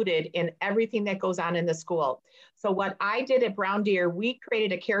included in everything that goes on in the school. So what I did at Brown Deer, we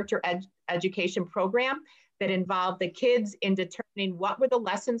created a character education program that involved the kids in determining what were the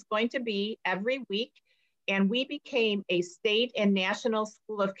lessons going to be every week. And we became a state and national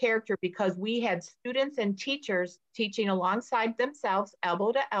school of character because we had students and teachers teaching alongside themselves,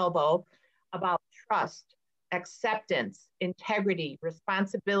 elbow to elbow, about trust, acceptance, integrity,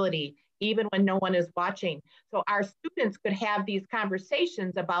 responsibility, even when no one is watching. So our students could have these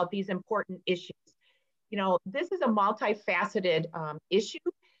conversations about these important issues. You know, this is a multifaceted issue,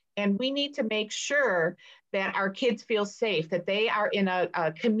 and we need to make sure that our kids feel safe, that they are in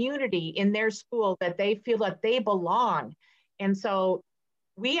a community in their school, that they feel that they belong. And so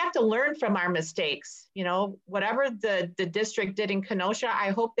we have to learn from our mistakes. You know, whatever the district did in Kenosha,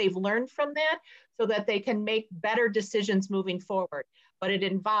 I hope they've learned from that so that they can make better decisions moving forward. But it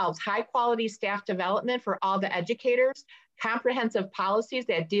involves high quality staff development for all the educators, comprehensive policies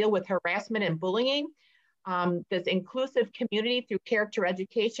that deal with harassment and bullying, this inclusive community through character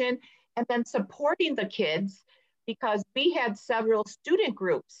education, and then supporting the kids, because we had several student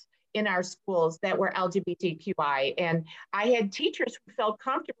groups in our schools that were LGBTQI. And I had teachers who felt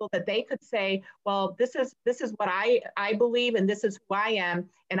comfortable that they could say, well, this is what I believe, and this is who I am,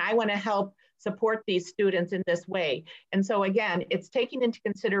 and I want to help support these students in this way. And so again, it's taking into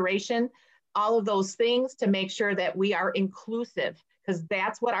consideration all of those things to make sure that we are inclusive, because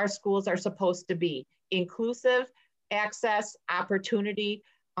that's what our schools are supposed to be: inclusive, access, opportunity,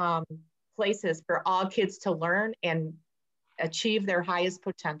 places for all kids to learn and achieve their highest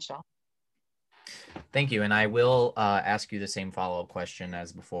potential. Thank you. And I will ask you the same follow-up question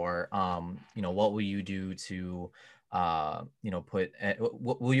as before. You know, what will you do to, you know,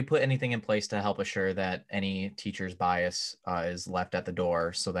 will you put anything in place to help assure that any teacher's bias is left at the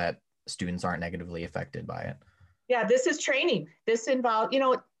door so that students aren't negatively affected by it? Yeah, this is training. This involves, you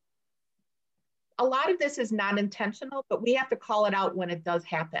know, a lot of this is not intentional, but we have to call it out when it does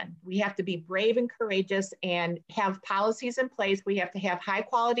happen. We have to be brave and courageous and have policies in place. We have to have high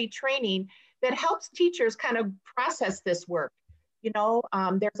quality training that helps teachers kind of process this work. You know,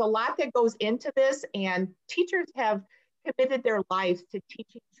 there's a lot that goes into this, and teachers have committed their lives to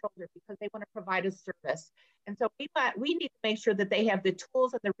teaching children because they want to provide a service. And so we need to make sure that they have the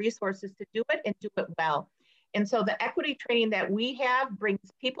tools and the resources to do it and do it well. And so the equity training that we have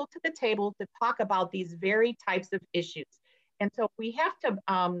brings people to the table to talk about these very types of issues. And so we have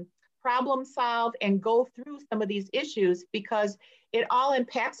to problem solve and go through some of these issues because it all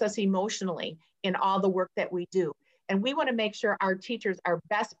impacts us emotionally in all the work that we do. And we want to make sure our teachers are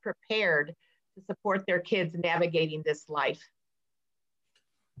best prepared to support their kids navigating this life.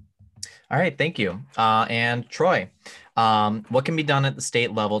 All right, thank you. And Troy, what can be done at the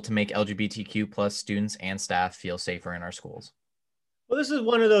state level to make LGBTQ plus students and staff feel safer in our schools? Well, this is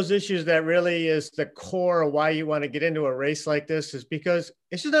one of those issues that really is the core of why you want to get into a race like this, is because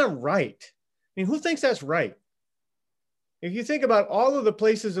it's just not right. I mean, who thinks that's right? If you think about all of the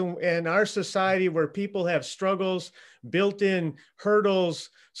places in our society where people have struggles, built-in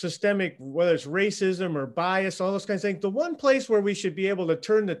hurdles, systemic, whether it's racism or bias, all those kinds of things, the one place where we should be able to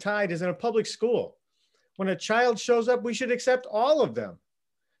turn the tide is in a public school. When a child shows up, we should accept all of them.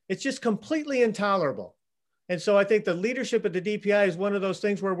 It's just completely intolerable. And so I think the leadership at the DPI is one of those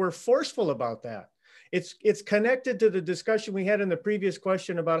things where we're forceful about that. it's connected to the discussion we had in the previous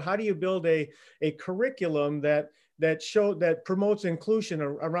question about how do you build a curriculum that promotes inclusion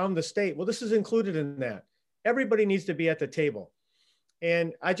around the state. Well, this is included in that. Everybody needs to be at the table.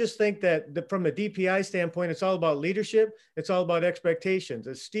 And I just think that from a DPI standpoint, it's all about leadership. It's all about expectations.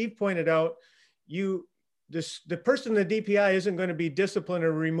 As Steve pointed out, the person in the DPI isn't going to be disciplined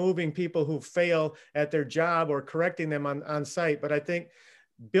or removing people who fail at their job or correcting them on site. But I think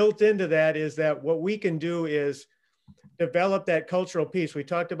built into that is that what we can do is develop that cultural piece. We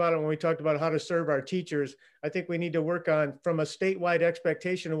talked about it when we talked about how to serve our teachers. I think we need to work on from a statewide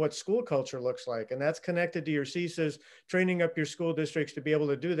expectation of what school culture looks like. And that's connected to your CSAs, training up your school districts to be able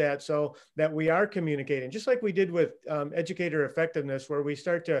to do that so that we are communicating, just like we did with educator effectiveness, where we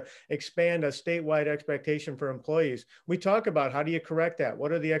start to expand a statewide expectation for employees. We talk about how do you correct that?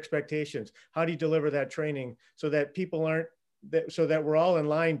 What are the expectations? How do you deliver that training so that people aren't so that we're all in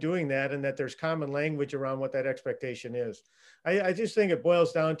line doing that and that there's common language around what that expectation is. I just think it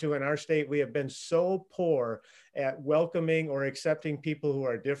boils down to in our state, we have been so poor at welcoming or accepting people who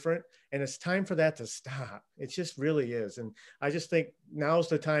are different. And it's time for that to stop. It just really is. And I just think now's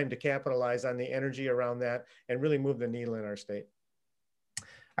the time to capitalize on the energy around that and really move the needle in our state.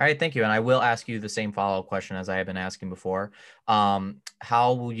 All right, thank you. And I will ask you the same follow-up question as I have been asking before.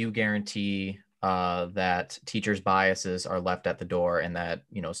 How will you guarantee that teachers' biases are left at the door and that,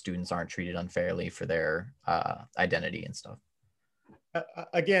 you know, students aren't treated unfairly for their identity and stuff?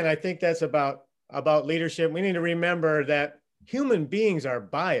 Again, I think that's about leadership. We need to remember that human beings are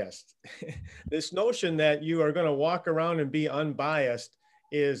biased. This notion that you are going to walk around and be unbiased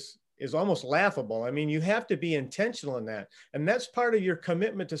is almost laughable. I mean, you have to be intentional in that. And that's part of your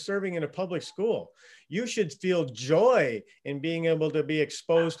commitment to serving in a public school. You should feel joy in being able to be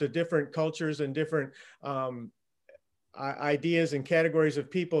exposed to different cultures and different ideas and categories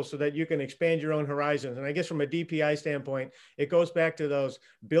of people so that you can expand your own horizons. And I guess from a DPI standpoint, it goes back to those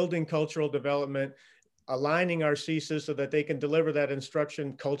building cultural development, aligning our CSAs so that they can deliver that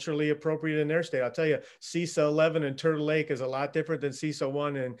instruction culturally appropriate in their state. I'll tell you, CSA 11 in Turtle Lake is a lot different than CSA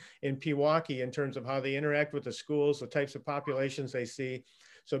 1 in Pewaukee in terms of how they interact with the schools, the types of populations they see.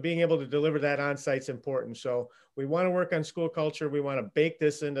 So being able to deliver that on site is important. So we want to work on school culture. We want to bake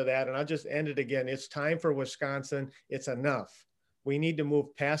this into that. And I'll just end it again. It's time for Wisconsin. It's enough. We need to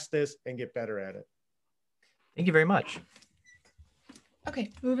move past this and get better at it. Thank you very much. Okay,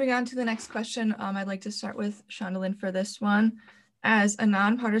 moving on to the next question. I'd like to start with Shondalyn for this one. As a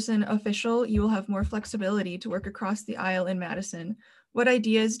nonpartisan official, you will have more flexibility to work across the aisle in Madison. What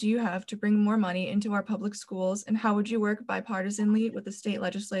ideas do you have to bring more money into our public schools, and how would you work bipartisanly with the state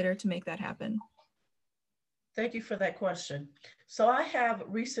legislator to make that happen? Thank you for that question. So I have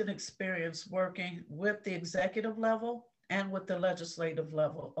recent experience working with the executive level and with the legislative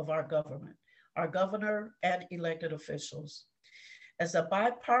level of our government, our governor and elected officials. As a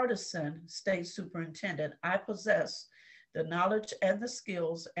bipartisan state superintendent, I possess the knowledge and the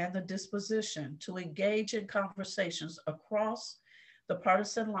skills and the disposition to engage in conversations across the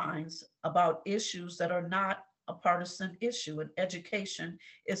partisan lines about issues that are not a partisan issue, and education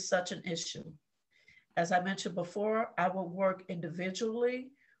is such an issue. As I mentioned before, I will work individually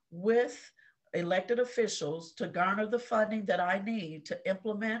with elected officials to garner the funding that I need to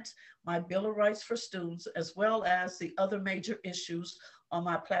implement my Bill of Rights for students, as well as the other major issues on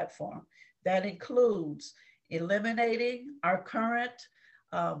my platform. That includes eliminating our current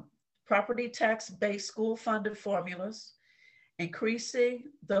property tax-based school funded formulas, increasing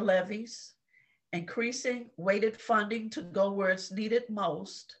the levies, increasing weighted funding to go where it's needed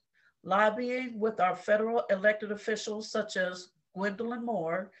most, lobbying with our federal elected officials such as Gwendolyn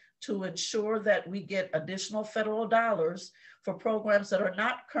Moore to ensure that we get additional federal dollars for programs that are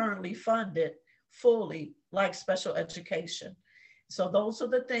not currently funded fully, like special education. So those are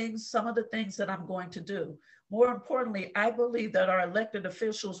the things, some of the things that I'm going to do. More importantly, I believe that our elected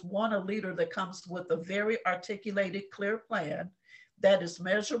officials want a leader that comes with a very articulated, clear plan that is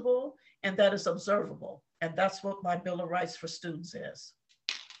measurable and that is observable. And that's what my Bill of Rights for students is.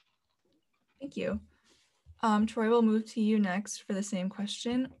 Thank you. Troy, we'll move to you next for the same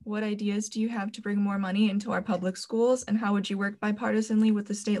question. What ideas do you have to bring more money into our public schools, and how would you work bipartisanly with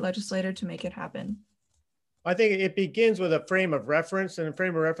the state legislator to make it happen? I think it begins with a frame of reference, and a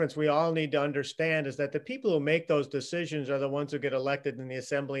frame of reference we all need to understand is that the people who make those decisions are the ones who get elected in the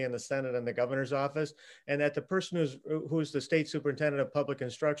Assembly and the Senate and the governor's office, and that the person who's the state superintendent of public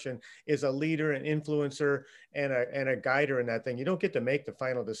instruction is a leader, an influencer, and a guider in that thing. You don't get to make the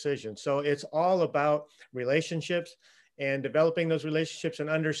final decision. So it's all about relationships. and developing those relationships and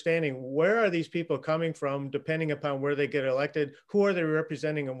understanding where are these people coming from, depending upon where they get elected, who are they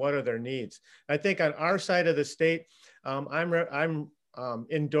representing, and what are their needs. I think on our side of the state, I'm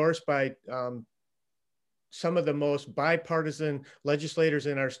endorsed by some of the most bipartisan legislators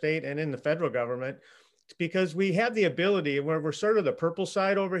in our state and in the federal government, because we have the ability, we're sort of the purple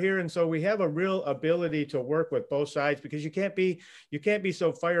side over here. And so we have a real ability to work with both sides, because you can't be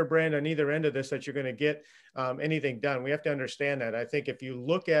so firebrand on either end of this that you're going to get anything done. We have to understand that. I think if you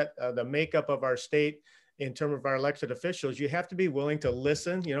look at the makeup of our state in terms of our elected officials, you have to be willing to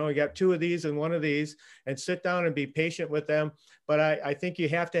listen. You know, you got two of these and one of these, and sit down and be patient with them. But I think you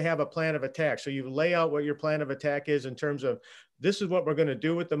have to have a plan of attack. So you lay out what your plan of attack is in terms of, this is what we're going to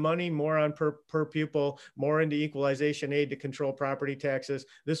do with the money, more on per pupil, more into equalization aid to control property taxes.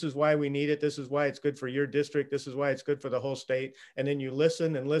 This is why we need it. This is why it's good for your district. This is why it's good for the whole state. And then you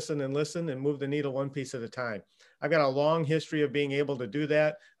listen and listen and listen and move the needle one piece at a time. I've got a long history of being able to do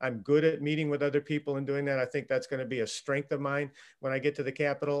that. I'm good at meeting with other people and doing that. I think that's going to be a strength of mine when I get to the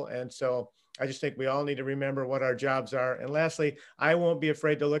Capitol. And so I just think we all need to remember what our jobs are. And lastly, I won't be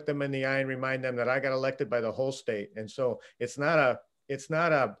afraid to look them in the eye and remind them that I got elected by the whole state. And so it's not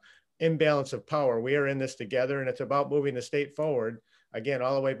a imbalance of power. We are in this together, and it's about moving the state forward. Again,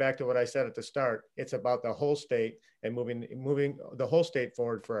 all the way back to what I said at the start, it's about the whole state and moving the whole state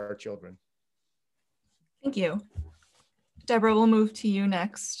forward for our children. Thank you. Deborah, we'll move to you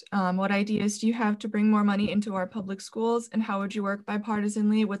next. What ideas do you have to bring more money into our public schools, and how would you work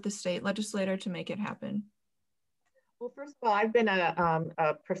bipartisanly with the state legislator to make it happen? Well, first of all, I've been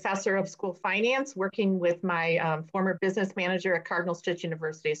a professor of school finance, working with my former business manager at Cardinal Stritch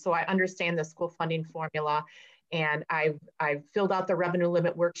University. So I understand the school funding formula, and I've filled out the revenue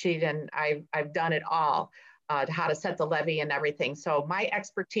limit worksheet, and I've done it all, how to set the levy and everything. So my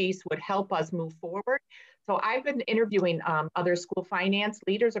expertise would help us move forward. So I've been interviewing other school finance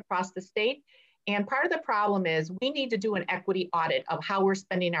leaders across the state. And part of the problem is we need to do an equity audit of how we're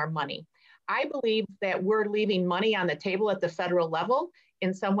spending our money. I believe that we're leaving money on the table at the federal level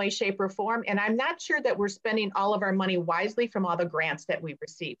in some way, shape, or form. And I'm not sure that we're spending all of our money wisely from all the grants that we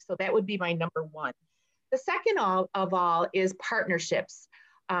receive. So that would be my number one. The second of all is partnerships.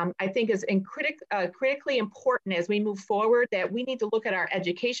 I think is critically important as we move forward, that we need to look at our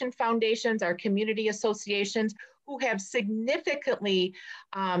education foundations, our community associations, who have significantly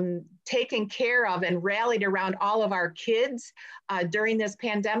taken care of and rallied around all of our kids during this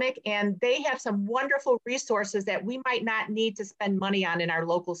pandemic. And they have some wonderful resources that we might not need to spend money on in our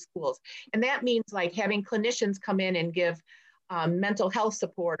local schools. And that means like having clinicians come in and give mental health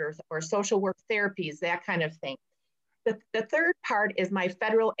support or social work therapies, that kind of thing. The third part is my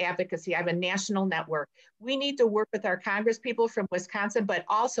federal advocacy. I have a national network. We need to work with our congresspeople from Wisconsin, but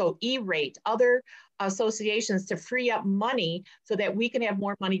also E-rate, other associations, to free up money so that we can have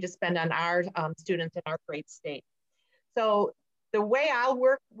more money to spend on our students in our great state. So the way I'll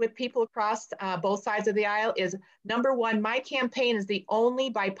work with people across both sides of the aisle is, number one, my campaign is the only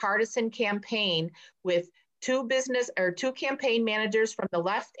bipartisan campaign with two campaign managers from the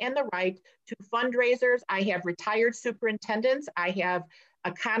left and the right, two fundraisers. I have retired superintendents. I have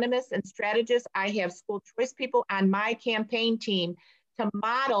economists and strategists. I have school choice people on my campaign team to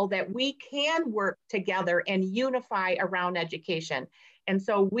model that we can work together and unify around education. And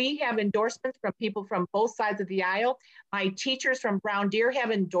so we have endorsements from people from both sides of the aisle. My teachers from Brown Deer have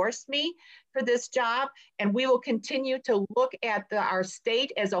endorsed me for this job, and we will continue to look at our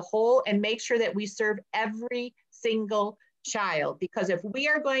state as a whole and make sure that we serve every single child. Because if we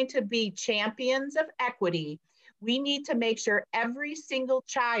are going to be champions of equity, we need to make sure every single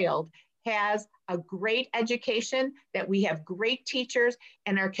child has a great education, that we have great teachers,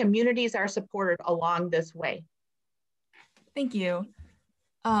 and our communities are supported along this way. Thank you.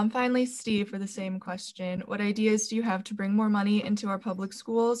 Finally, Steve, for the same question, what ideas do you have to bring more money into our public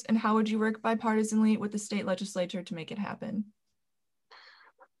schools, and how would you work bipartisanly with the state legislature to make it happen?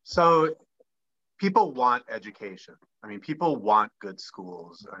 So people want education. I mean, people want good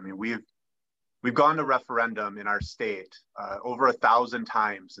schools. I mean, we've gone to referendum in our state over 1,000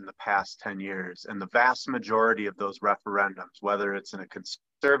 times in the past 10 years. And the vast majority of those referendums, whether it's in a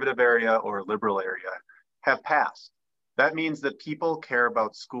conservative area or a liberal area, have passed. That means that people care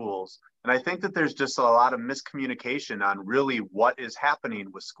about schools. And I think that there's just a lot of miscommunication on really what is happening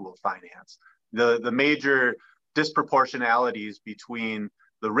with school finance. The major disproportionalities between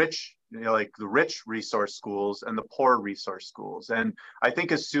the rich, like the rich resource schools and the poor resource schools. And I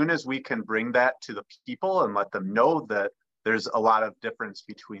think as soon as we can bring that to the people and let them know that there's a lot of difference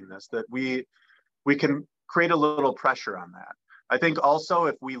between this, that we can create a little pressure on that. I think also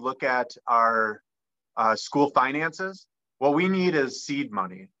if we look at our school finances. What we need is seed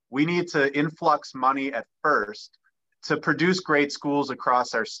money. We need to influx money at first to produce great schools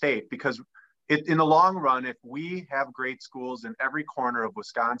across our state, because in the long run, if we have great schools in every corner of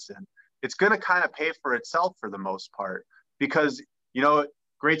Wisconsin, it's going to kind of pay for itself for the most part, because, you know,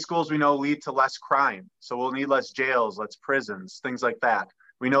 great schools we know lead to less crime. So we'll need less jails, less prisons, things like that.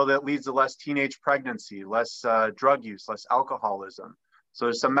 We know that leads to less teenage pregnancy, less drug use, less alcoholism. So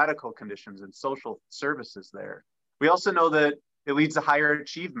there's some medical conditions and social services there. We also know that it leads to higher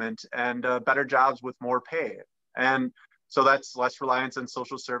achievement and better jobs with more pay. And so that's less reliance on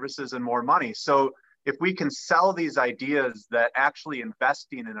social services and more money. So if we can sell these ideas that actually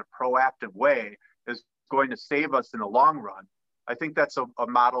investing in a proactive way is going to save us in the long run, I think that's a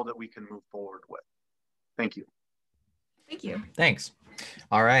model that we can move forward with. Thank you. Thank you. Thanks.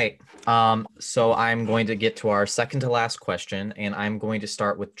 All right. So I'm going to get to our second to last question, and I'm going to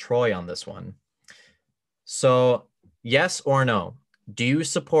start with Troy on this one. So yes or no, do you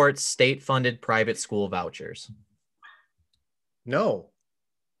support state-funded private school vouchers? No.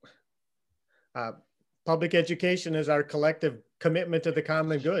 Public education is our collective commitment to the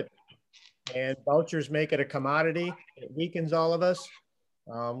common good. And vouchers make it a commodity. It weakens all of us.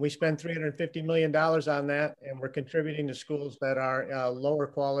 We spend $350 million on that, and we're contributing to schools that are lower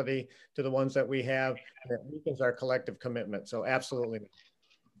quality to the ones that we have, and it weakens our collective commitment. So absolutely.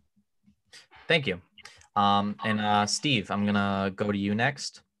 Thank you. And Steve, I'm gonna go to you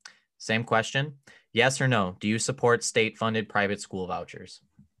next. Same question. Yes or no, do you support state-funded private school vouchers?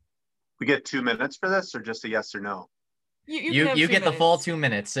 We get 2 minutes for this, or just a yes or no? You get the full 2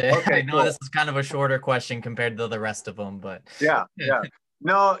 minutes. Okay, I know cool. This is kind of a shorter question compared to the rest of them, but yeah.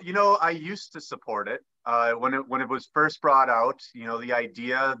 No, you know, I used to support it when it was first brought out. You know, the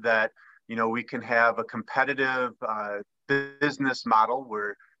idea that, you know, we can have a competitive business model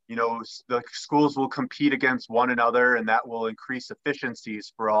where, you know, the schools will compete against one another, and that will increase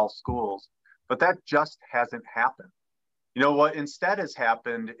efficiencies for all schools. But that just hasn't happened. You know, what instead has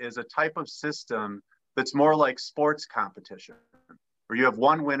happened is a type of system that's more like sports competition, where you have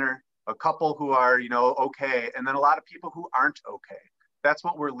one winner, a couple who are, you know, okay, and then a lot of people who aren't okay. That's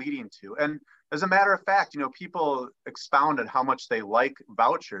what we're leading to. And as a matter of fact, you know, people expounded how much they like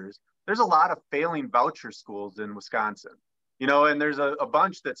vouchers. There's a lot of failing voucher schools in Wisconsin, you know, and there's a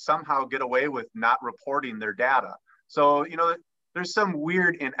bunch that somehow get away with not reporting their data. So, you know, there's some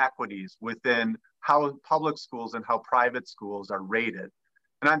weird inequities within how public schools and how private schools are rated.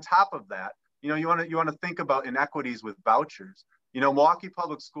 And on top of that, you know, you want to think about inequities with vouchers. You know, Milwaukee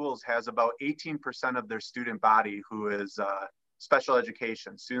Public Schools has about 18% of their student body who is special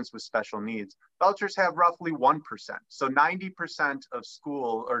education, students with special needs. Vouchers have roughly 1%. So 90% of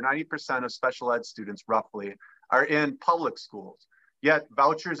school, or 90% of special ed students roughly, are in public schools. Yet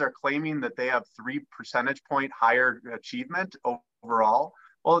vouchers are claiming that they have 3 percentage point higher achievement overall.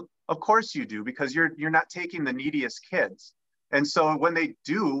 Well, of course you do, because you're not taking the neediest kids. And so when they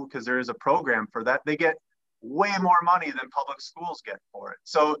do, because there is a program for that, they get way more money than public schools get for it.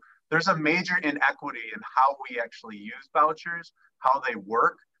 So there's a major inequity in how we actually use vouchers, how they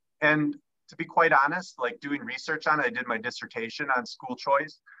work. And to be quite honest, like doing research on it, I did my dissertation on school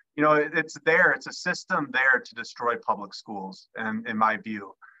choice. You know, it's a system there to destroy public schools, and in my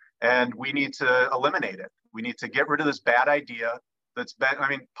view. And we need to eliminate it. We need to get rid of this bad idea that's been, I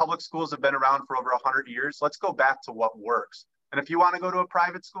mean, public schools have been around for over 100 years. Let's go back to what works. And if you want to go to a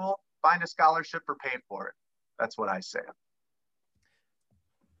private school, find a scholarship or pay for it. That's what I say.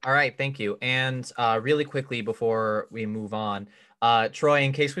 All right, thank you. And really quickly before we move on, Troy,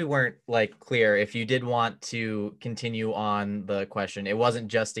 in case we weren't like clear, if you did want to continue on the question, it wasn't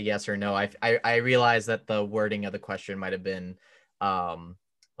just a yes or no. I realized that the wording of the question might have been a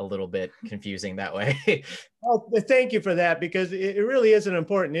little bit confusing that way. Well, thank you for that, because it really is an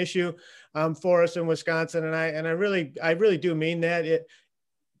important issue for us in Wisconsin, and I really do mean that.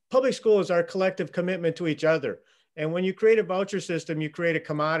 Public school is our collective commitment to each other. And when you create a voucher system, you create a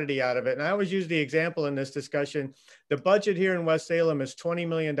commodity out of it. And I always use the example in this discussion. The budget here in West Salem is $20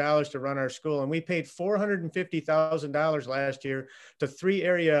 million to run our school. And we paid $450,000 last year to 3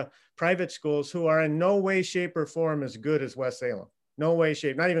 area private schools who are in no way, shape, or form as good as West Salem. No way,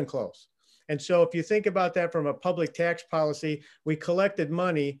 shape, not even close. And so if you think about that from a public tax policy, we collected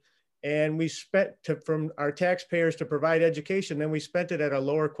money and we spent from our taxpayers to provide education, then we spent it at a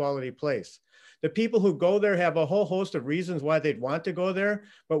lower quality place. The people who go there have a whole host of reasons why they'd want to go there,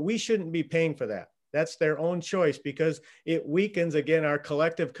 but we shouldn't be paying for that. That's their own choice, because it weakens, again, our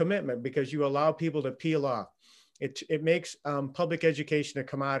collective commitment, because you allow people to peel off. It makes public education a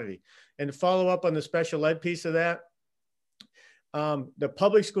commodity. And to follow up on the special ed piece of that, The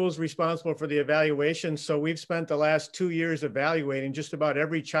public school is responsible for the evaluation. So we've spent the last 2 years evaluating just about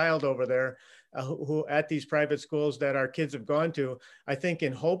every child over there who at these private schools that our kids have gone to, I think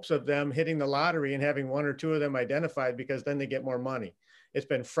in hopes of them hitting the lottery and having 1 or 2 of them identified, because then they get more money. It's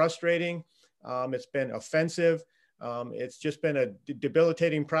been frustrating. It's been offensive. It's just been a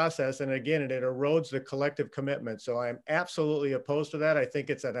debilitating process. And again, it erodes the collective commitment. So I'm absolutely opposed to that. I think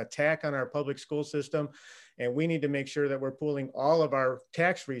it's an attack on our public school system. And we need to make sure that we're pooling all of our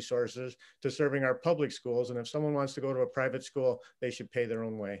tax resources to serving our public schools. And if someone wants to go to a private school, they should pay their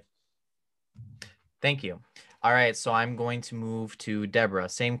own way. Thank you. All right, so I'm going to move to Deborah.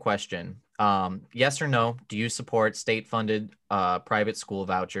 Same question. Yes or no, do you support state-funded private school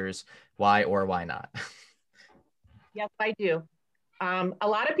vouchers? Why or why not? Yes, I do. A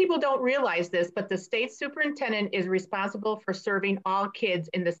lot of people don't realize this, but the state superintendent is responsible for serving all kids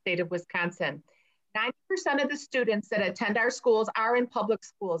in the state of Wisconsin. 90% of the students that attend our schools are in public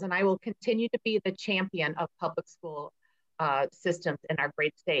schools, and I will continue to be the champion of public school systems in our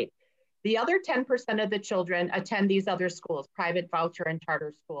great state. The other 10% of the children attend these other schools, private voucher and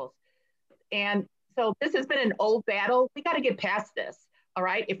charter schools. And so this has been an old battle. We got to get past this, all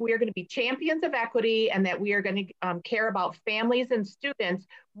right? If we are going to be champions of equity and that we are going to care about families and students,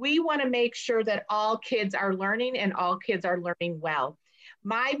 we want to make sure that all kids are learning and all kids are learning well.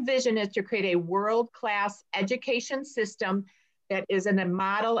 My vision is to create a world-class education system that is a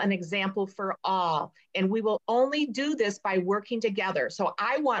model and example for all. And we will only do this by working together. So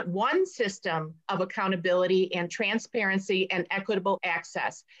I want one system of accountability and transparency and equitable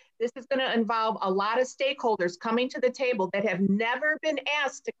access. This is going to involve a lot of stakeholders coming to the table that have never been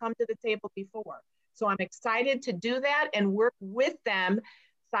asked to come to the table before. So I'm excited to do that and work with them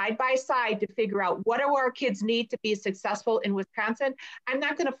side by side to figure out what do our kids need to be successful in Wisconsin. I'm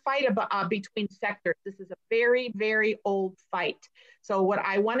not going to fight between sectors. This is a very, very old fight. So what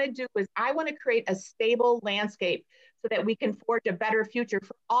I want to do is I want to create a stable landscape so that we can forge a better future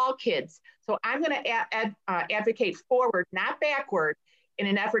for all kids. So I'm going to advocate forward, not backward, in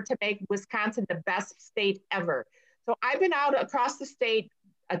an effort to make Wisconsin the best state ever. So I've been out across the state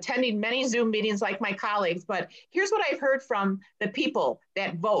attending many Zoom meetings like my colleagues, but here's what I've heard from the people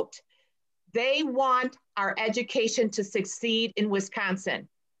that vote. They want our education to succeed in Wisconsin.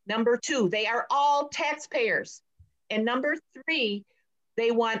 Number 2, they are all taxpayers. And number 3,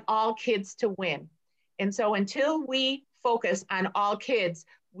 they want all kids to win. And so until we focus on all kids,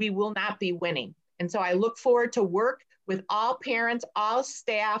 we will not be winning. And so I look forward to work with all parents, all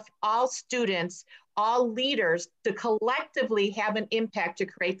staff, all students, all leaders to collectively have an impact to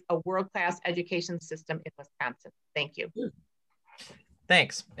create a world-class education system in Wisconsin. Thank you.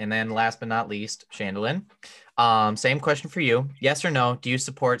 Thanks. And then last but not least, Chandlin. Same question for you. Yes or no, do you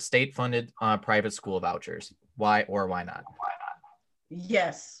support state-funded private school vouchers? Why or why not?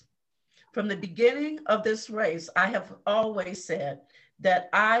 Yes. From the beginning of this race, I have always said that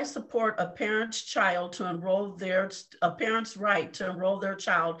I support a parent's right to enroll their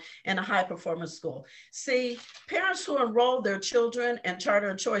child in a high performance school. See, parents who enroll their children in charter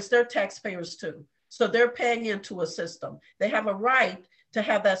and choice, they're taxpayers too. So they're paying into a system. They have a right to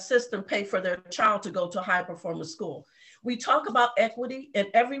have that system pay for their child to go to a high performance school. We talk about equity, and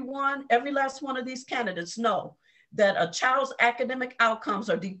every last one of these candidates know that a child's academic outcomes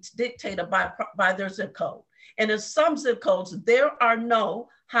are dictated by their zip code. And in some zip codes, there are no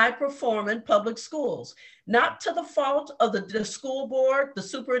high-performing public schools, not to the fault of the school board, the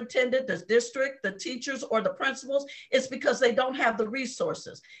superintendent, the district, the teachers, or the principals. It's because they don't have the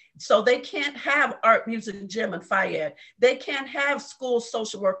resources. So they can't have art, music, gym, and Fayette. They can't have school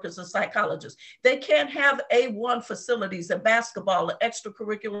social workers and psychologists. They can't have A1 facilities and basketball and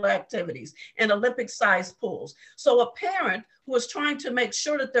extracurricular activities and Olympic-sized pools. So a parent who is trying to make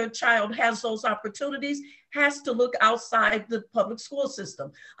sure that their child has those opportunities has to look outside the public school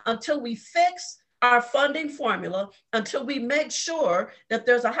system. Until we fix our funding formula, until we make sure that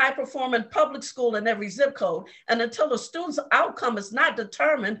there's a high-performing public school in every zip code, and until the student's outcome is not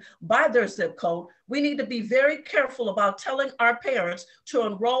determined by their zip code, we need to be very careful about telling our parents to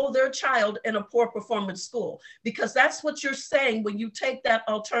enroll their child in a poor performance school, because that's what you're saying when you take that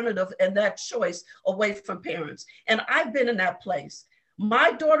alternative and that choice away from parents. And I've been in that place.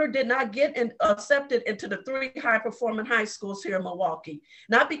 My daughter did not get accepted into the 3 high-performing high schools here in Milwaukee,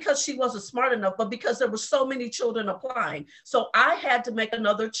 not because she wasn't smart enough, but because there were so many children applying. So I had to make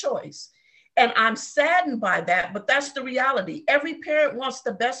another choice. And I'm saddened by that, but that's the reality. Every parent wants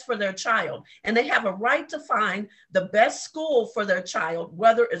the best for their child, and they have a right to find the best school for their child,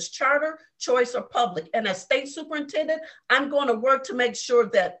 whether it's charter, choice, or public. And as state superintendent, I'm going to work to make sure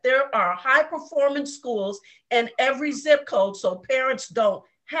that there are high performance schools in every zip code so parents don't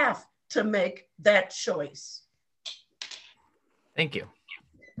have to make that choice. Thank you.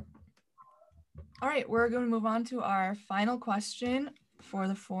 All right, we're going to move on to our final question for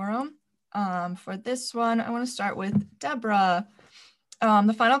the forum. For this one, I want to start with Deborah.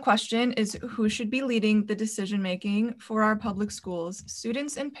 The final question is, who should be leading the decision-making for our public schools,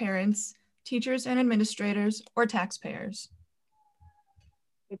 students and parents, teachers and administrators, or taxpayers?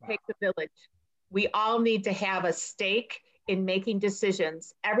 It takes a village. We all need to have a stake in making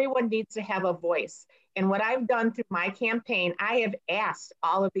decisions. Everyone needs to have a voice. And what I've done through my campaign, I have asked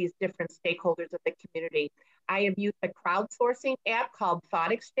all of these different stakeholders of the community. I have used a crowdsourcing app called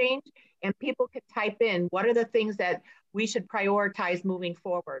Thought Exchange, and people can type in what are the things that we should prioritize moving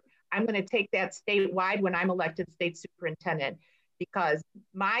forward. I'm going to take that statewide when I'm elected state superintendent, because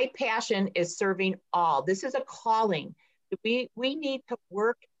my passion is serving all. This is a calling. We need to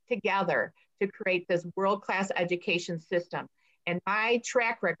work together to create this world-class education system. And my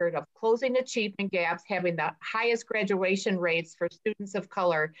track record of closing achievement gaps, having the highest graduation rates for students of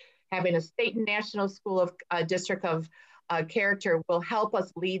color, having a state and national school of district of character will help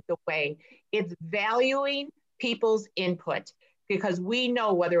us lead the way. It's valuing people's input, because we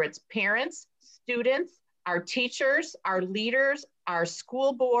know whether it's parents, students, our teachers, our leaders, our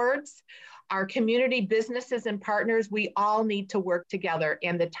school boards, our community businesses and partners, we all need to work together,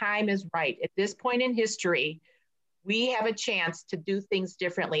 and the time is right. At this point in history, we have a chance to do things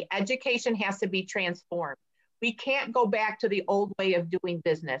differently. Education has to be transformed. We can't go back to the old way of doing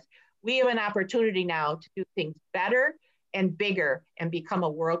business. We have an opportunity now to do things better and bigger and become a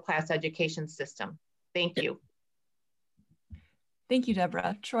world-class education system. Thank you. Thank you,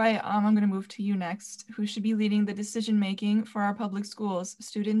 Deborah. Troy, I'm going to move to you next. Who should be leading the decision-making for our public schools,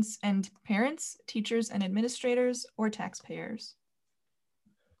 students and parents, teachers and administrators, or taxpayers?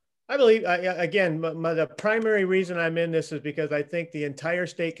 I believe, again, the primary reason I'm in this is because I think the entire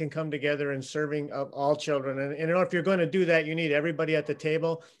state can come together in serving of all children. And you know, if you're going to do that, you need everybody at the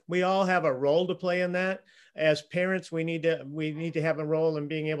table. We all have a role to play in that. As parents, we need to have a role in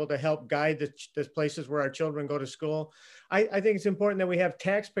being able to help guide the places where our children go to school. I think it's important that we have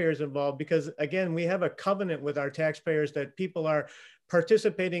taxpayers involved, because again, we have a covenant with our taxpayers that people are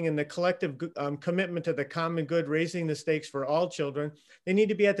participating in the collective commitment to the common good, raising the stakes for all children. They need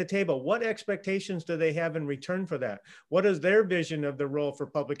to be at the table. What expectations do they have in return for that? What is their vision of the role for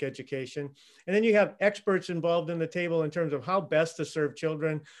public education? And then you have experts involved in the table in terms of how best to serve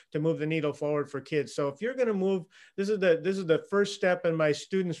children to move the needle forward for kids. So if you're going to move, this is the first step in my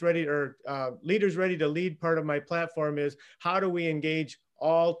students ready, or leaders ready to lead part of my platform, is how do we engage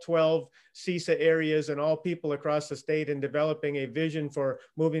all 12 CESA areas and all people across the state in developing a vision for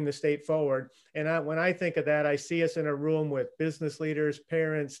moving the state forward. And when I think of that, I see us in a room with business leaders,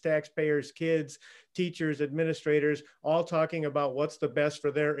 parents, taxpayers, kids, teachers, administrators, all talking about what's the best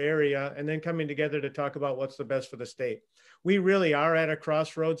for their area, and then coming together to talk about what's the best for the state. We really are at a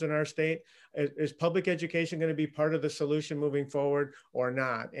crossroads in our state. Is public education going to be part of the solution moving forward or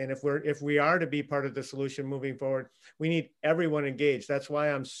not? And if we are to be part of the solution moving forward, we need everyone engaged. That's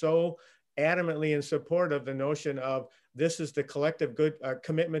why I'm so adamantly in support of the notion of this is the collective good,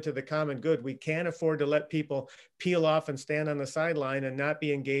 commitment to the common good. We can't afford to let people peel off and stand on the sideline and not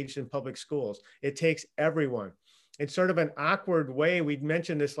be engaged in public schools. It takes everyone. It's sort of an awkward way. We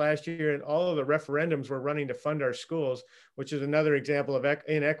mentioned this last year, and all of the referendums we're running to fund our schools, which is another example of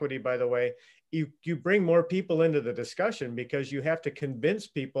inequity, by the way. You bring more people into the discussion because you have to convince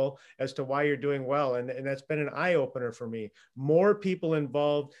people as to why you're doing well. And that's been an eye opener for me. More people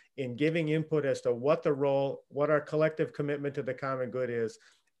involved in giving input as to what the role, what our collective commitment to the common good is,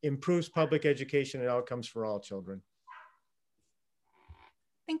 improves public education and outcomes for all children.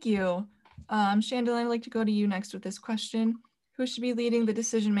 Thank you. Chandler, I'd like to go to you next with this question. Who should be leading the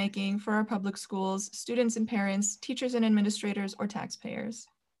decision-making for our public schools, students and parents, teachers and administrators, or taxpayers?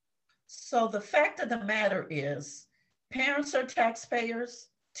 So the fact of the matter is, parents are taxpayers,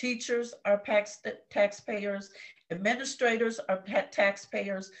 teachers are taxpayers, administrators are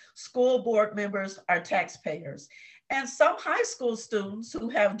taxpayers, school board members are taxpayers. And some high school students who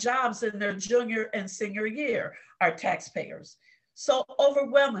have jobs in their junior and senior year are taxpayers. So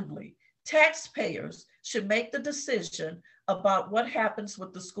overwhelmingly, taxpayers should make the decision about what happens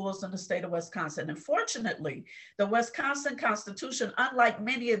with the schools in the state of Wisconsin. And fortunately, the Wisconsin Constitution, unlike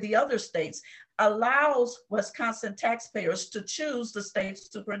many of the other states, allows Wisconsin taxpayers to choose the state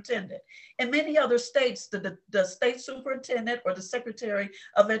superintendent. In many other states, the state superintendent or the secretary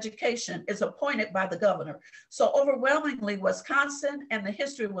of education is appointed by the governor. So overwhelmingly, Wisconsin and the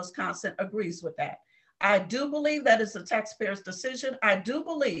history of Wisconsin agrees with that. I do believe that is the taxpayer's decision. I do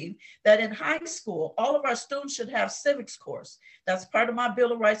believe that in high school, all of our students should have civics course. That's part of my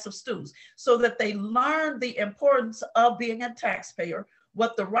Bill of Rights of Students, so that they learn the importance of being a taxpayer,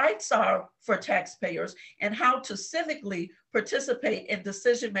 what the rights are for taxpayers, and how to civically participate in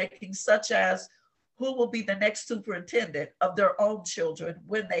decision-making, such as who will be the next superintendent of their own children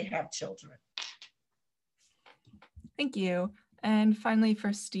when they have children. Thank you. And finally,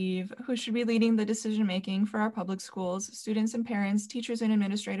 for Steve, who should be leading the decision-making for our public schools, students and parents, teachers and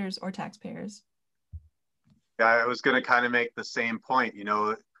administrators, or taxpayers? Yeah, I was going to kind of make the same point. You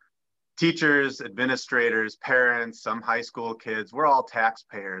know, teachers, administrators, parents, some high school kids, we're all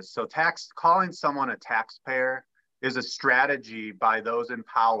taxpayers. So calling someone a taxpayer is a strategy by those in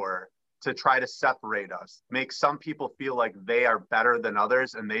power to try to separate us, make some people feel like they are better than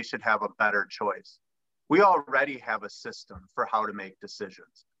others and they should have a better choice. We already have a system for how to make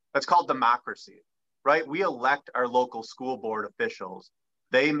decisions. That's called democracy, right? We elect our local school board officials.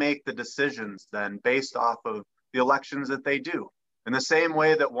 They make the decisions then based off of the elections that they do. In the same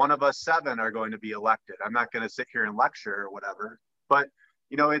way that one of us 7 are going to be elected. I'm not going to sit here and lecture or whatever, but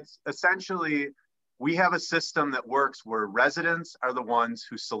you know, it's essentially, we have a system that works where residents are the ones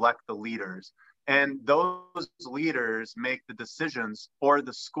who select the leaders, and those leaders make the decisions for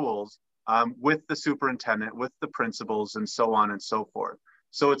the schools with the superintendent, with the principals, and so on and so forth.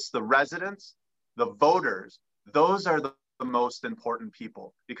 So it's the residents, the voters, those are the most important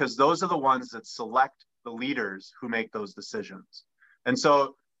people, because those are the ones that select the leaders who make those decisions. And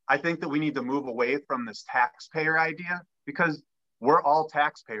so I think that we need to move away from this taxpayer idea, because we're all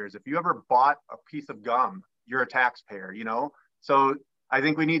taxpayers. If you ever bought a piece of gum, you're a taxpayer, you know? So I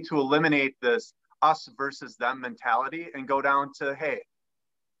think we need to eliminate this us versus them mentality and go down to, hey,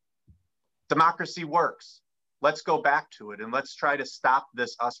 democracy works. Let's go back to it and let's try to stop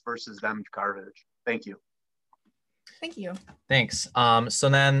this us versus them garbage. Thank you. Thank you. Thanks. So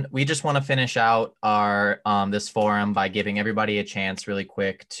then we just want to finish out our this forum by giving everybody a chance really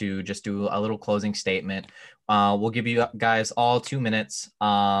quick to just do a little closing statement. We'll give you guys all 2 minutes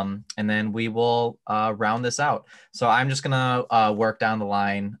and then we will round this out. So I'm just gonna work down the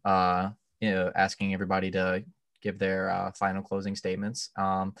line, asking everybody to give their final closing statements.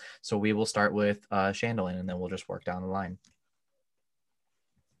 So we will start with Shandalyn and then we'll just work down the line.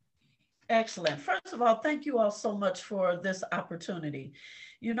 Excellent. First of all, thank you all so much for this opportunity.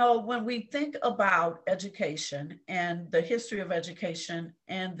 You know, when we think about education and the history of education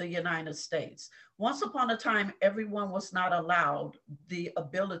in the United States, once upon a time, everyone was not allowed the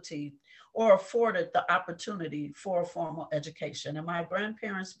ability or afforded the opportunity for a formal education, and my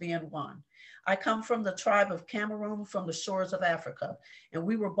grandparents being one. I come from the tribe of Cameroon, from the shores of Africa, and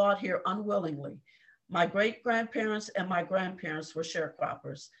we were brought here unwillingly. My great-grandparents and my grandparents were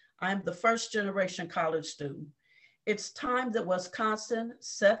sharecroppers. I'm the first generation college student. It's time that Wisconsin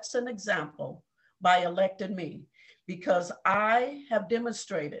sets an example by electing me, because I have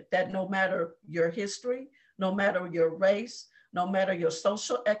demonstrated that no matter your history, no matter your race, no matter your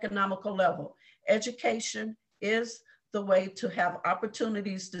social economical level, education is the way to have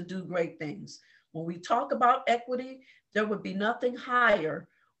opportunities to do great things. When we talk about equity, there would be nothing higher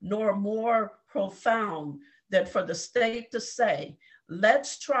nor more profound than for the state to say,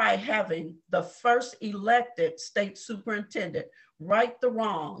 let's try having the first elected state superintendent right the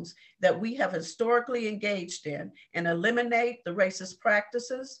wrongs that we have historically engaged in and eliminate the racist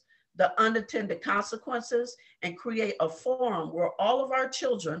practices, the unintended consequences, and create a forum where all of our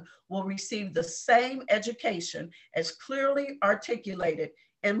children will receive the same education as clearly articulated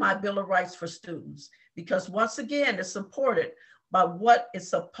in my Bill of Rights for Students. Because once again, it's supported by what is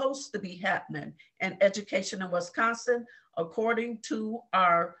supposed to be happening in education in Wisconsin, according to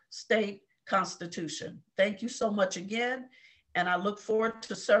our state constitution. Thank you so much again. And I look forward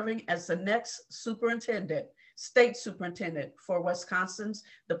to serving as the next superintendent, state superintendent for Wisconsin's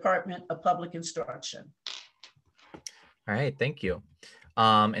Department of Public Instruction. All right, thank you.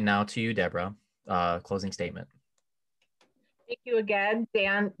 And now to you, Deborah, closing statement. Thank you again,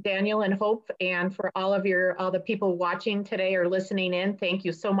 Daniel and Hope, and for all the people watching today or listening in. Thank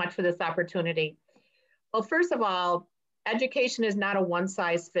you so much for this opportunity. Well, first of all, education is not a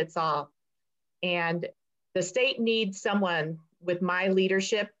one-size-fits-all, and the state needs someone with my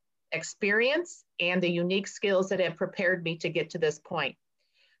leadership experience and the unique skills that have prepared me to get to this point.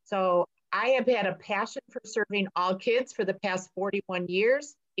 So I have had a passion for serving all kids for the past 41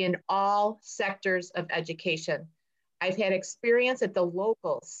 years in all sectors of education. I've had experience at the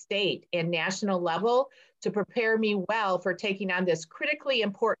local, state, and national level to prepare me well for taking on this critically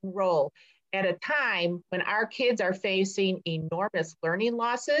important role at a time when our kids are facing enormous learning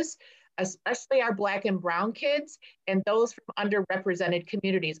losses, especially our Black and Brown kids and those from underrepresented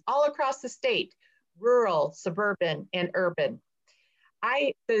communities all across the state, rural, suburban, and urban.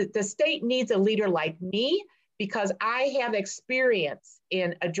 The state needs a leader like me because I have experience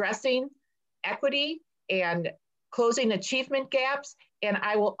in addressing equity and closing achievement gaps, and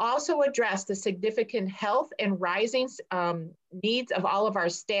I will also address the significant health and rising needs of all of our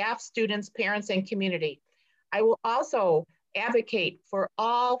staff, students, parents, and community. I will also advocate for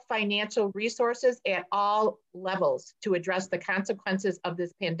all financial resources at all levels to address the consequences of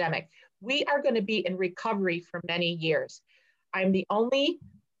this pandemic. We are going to be in recovery for many years. I'm the only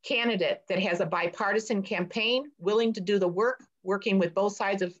candidate that has a bipartisan campaign willing to do the work, working with both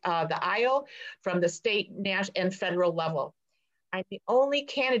sides of the aisle from the state, national, and federal level. I'm the only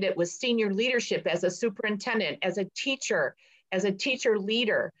candidate with senior leadership as a superintendent, as a teacher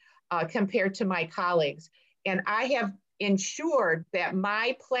leader compared to my colleagues. And I have ensured that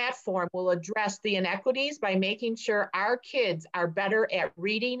my platform will address the inequities by making sure our kids are better at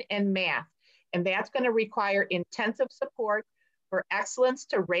reading and math. And that's going to require intensive support for excellence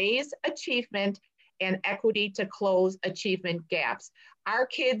to raise achievement and equity to close achievement gaps. Our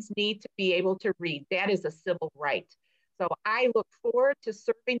kids need to be able to read. That is a civil right. So I look forward to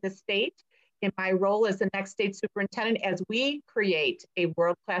serving the state in my role as the next state superintendent as we create a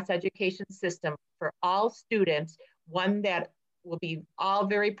world-class education system for all students, one that will be all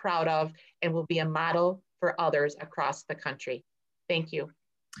very proud of and will be a model for others across the country. Thank you.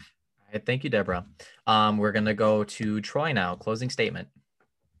 All right, thank you, Deborah. We're going to go to Troy now, closing statement.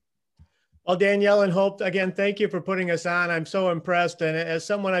 Well, Danielle and Hope, again, thank you for putting us on. I'm so impressed. And as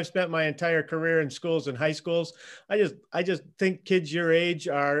someone I've spent my entire career in schools and high schools, I just think kids your age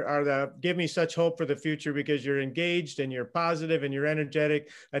give me such hope for the future because you're engaged and you're positive and you're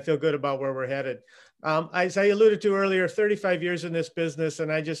energetic. I feel good about where we're headed. As I alluded to earlier, 35 years in this business,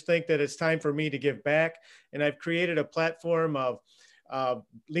 and I just think that it's time for me to give back. And I've created a platform of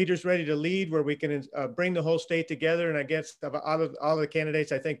Leaders Ready to Lead, where we can bring the whole state together. And I guess all the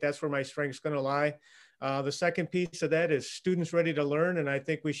candidates, I think that's where my strength's going to lie. The second piece of that is Students Ready to Learn. And I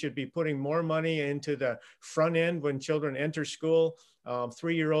think we should be putting more money into the front end when children enter school,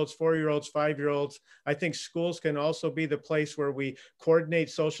 3-year-olds, 4-year-olds, 5-year-olds. I think schools can also be the place where we coordinate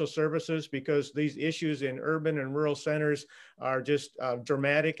social services because these issues in urban and rural centers are just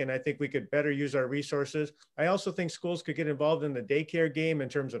dramatic. And I think we could better use our resources. I also think schools could get involved in the daycare game in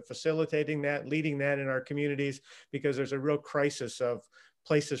terms of facilitating that, leading that in our communities, because there's a real crisis of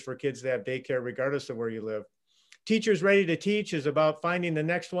places for kids to have daycare regardless of where you live. Teachers Ready to Teach is about finding the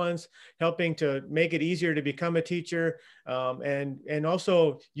next ones, helping to make it easier to become a teacher, and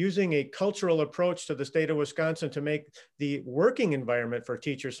also using a cultural approach to the state of Wisconsin to make the working environment for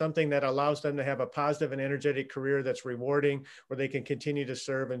teachers something that allows them to have a positive and energetic career that's rewarding, where they can continue to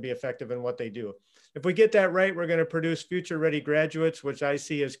serve and be effective in what they do. If we get that right, we're going to produce future-ready graduates, which I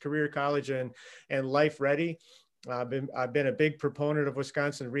see as career college and life ready. I've been a big proponent of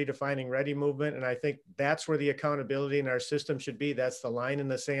Wisconsin Redefining Ready movement, and I think that's where the accountability in our system should be. That's the line in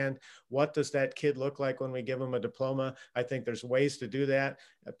the sand. What does that kid look like when we give them a diploma? I think there's ways to do that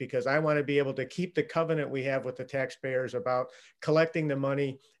because I want to be able to keep the covenant we have with the taxpayers about collecting the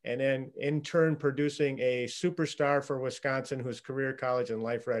money and then in turn producing a superstar for Wisconsin who's career college and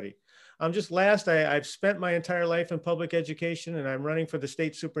life ready. Just last, I've spent my entire life in public education, and I'm running for the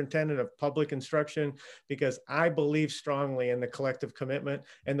state superintendent of public instruction because I believe strongly in the collective commitment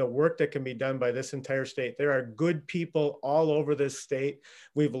and the work that can be done by this entire state. There are good people all over this state.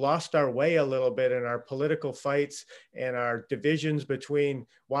 We've lost our way a little bit in our political fights and our divisions between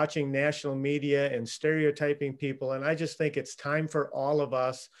watching national media and stereotyping people. And I just think it's time for all of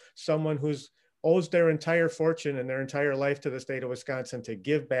us, someone who's owes their entire fortune and their entire life to the state of Wisconsin, to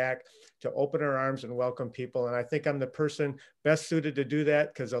give back, to open our arms and welcome people. And I think I'm the person best suited to do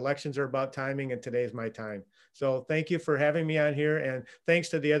that because elections are about timing and today's my time. So thank you for having me on here. And thanks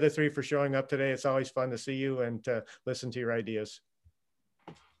to the other three for showing up today. It's always fun to see you and to listen to your ideas.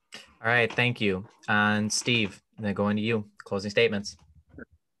 All right, thank you. And Steve, then going to you, closing statements.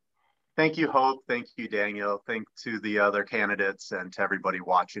 Thank you, Hope. Thank you, Daniel. Thank to the other candidates and to everybody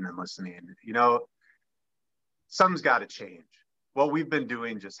watching and listening. You know, something's got to change. what we've been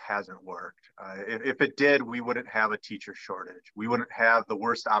doing just hasn't worked. If it did, we wouldn't have a teacher shortage. We wouldn't have the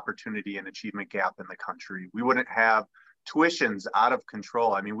worst opportunity and achievement gap in the country. We wouldn't have tuitions out of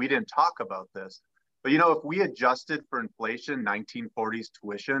control. I mean, we didn't talk about this, but if we adjusted for inflation, 1940s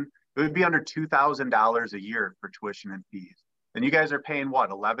tuition, it would be under $2,000 a year for tuition and fees. And you guys are paying what,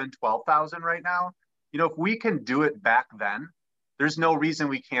 11, 12,000 right now? If we can do it back then, there's no reason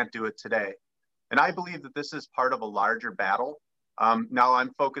we can't do it today. And I believe that this is part of a larger battle. Now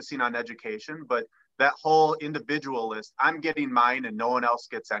I'm focusing on education, but that whole individualist, I'm getting mine and no one else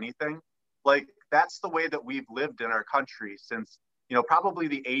gets anything. Like, that's the way that we've lived in our country since, probably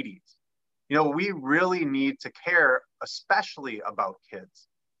the 80s. We really need to care, especially about kids,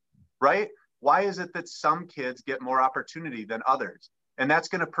 right? Why is it that some kids get more opportunity than others? And that's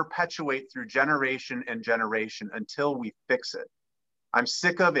going to perpetuate through generation and generation until we fix it. I'm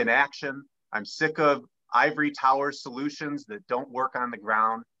sick of inaction. I'm sick of ivory tower solutions that don't work on the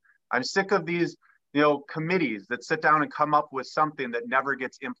ground. I'm sick of these, committees that sit down and come up with something that never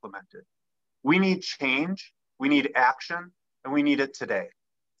gets implemented. We need change, we need action, and we need it today.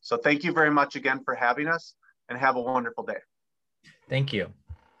 So thank you very much again for having us, and have a wonderful day. Thank you.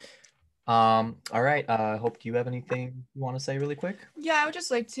 All right. Hope, do you have anything you want to say really quick? Yeah, I would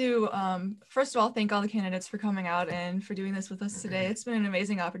just like to, first of all, thank all the candidates for coming out and for doing this with us today. It's been an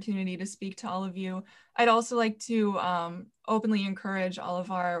amazing opportunity to speak to all of you. I'd also like to openly encourage all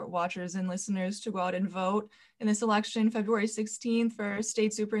of our watchers and listeners to go out and vote in this election, February 16th, for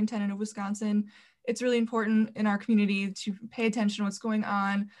State Superintendent of Wisconsin. It's really important in our community to pay attention to what's going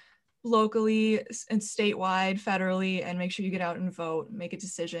on locally and statewide, federally, and make sure you get out and vote, make a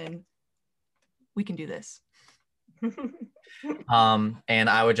decision. We can do this. And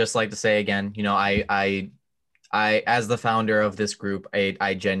I would just like to say again, I as the founder of this group,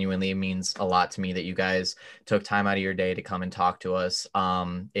 I genuinely, it means a lot to me that you guys took time out of your day to come and talk to us.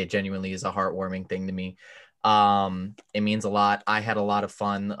 It genuinely is a heartwarming thing to me. It means a lot. I had a lot of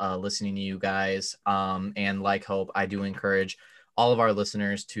fun listening to you guys. And like Hope, I do encourage all of our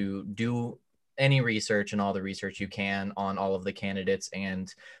listeners to do any research and all the research you can on all of the candidates,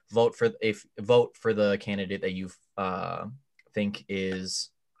 and vote for the candidate that you think is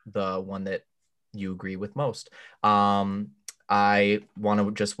the one that you agree with most. I want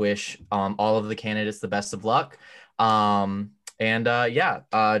to just wish all of the candidates the best of luck.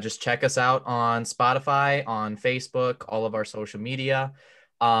 Just check us out on Spotify, on Facebook, all of our social media.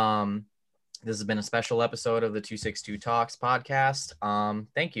 This has been a special episode of the 262 Talks podcast.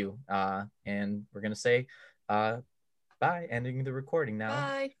 Thank you. And we're going to say bye, ending the recording now.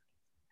 Bye.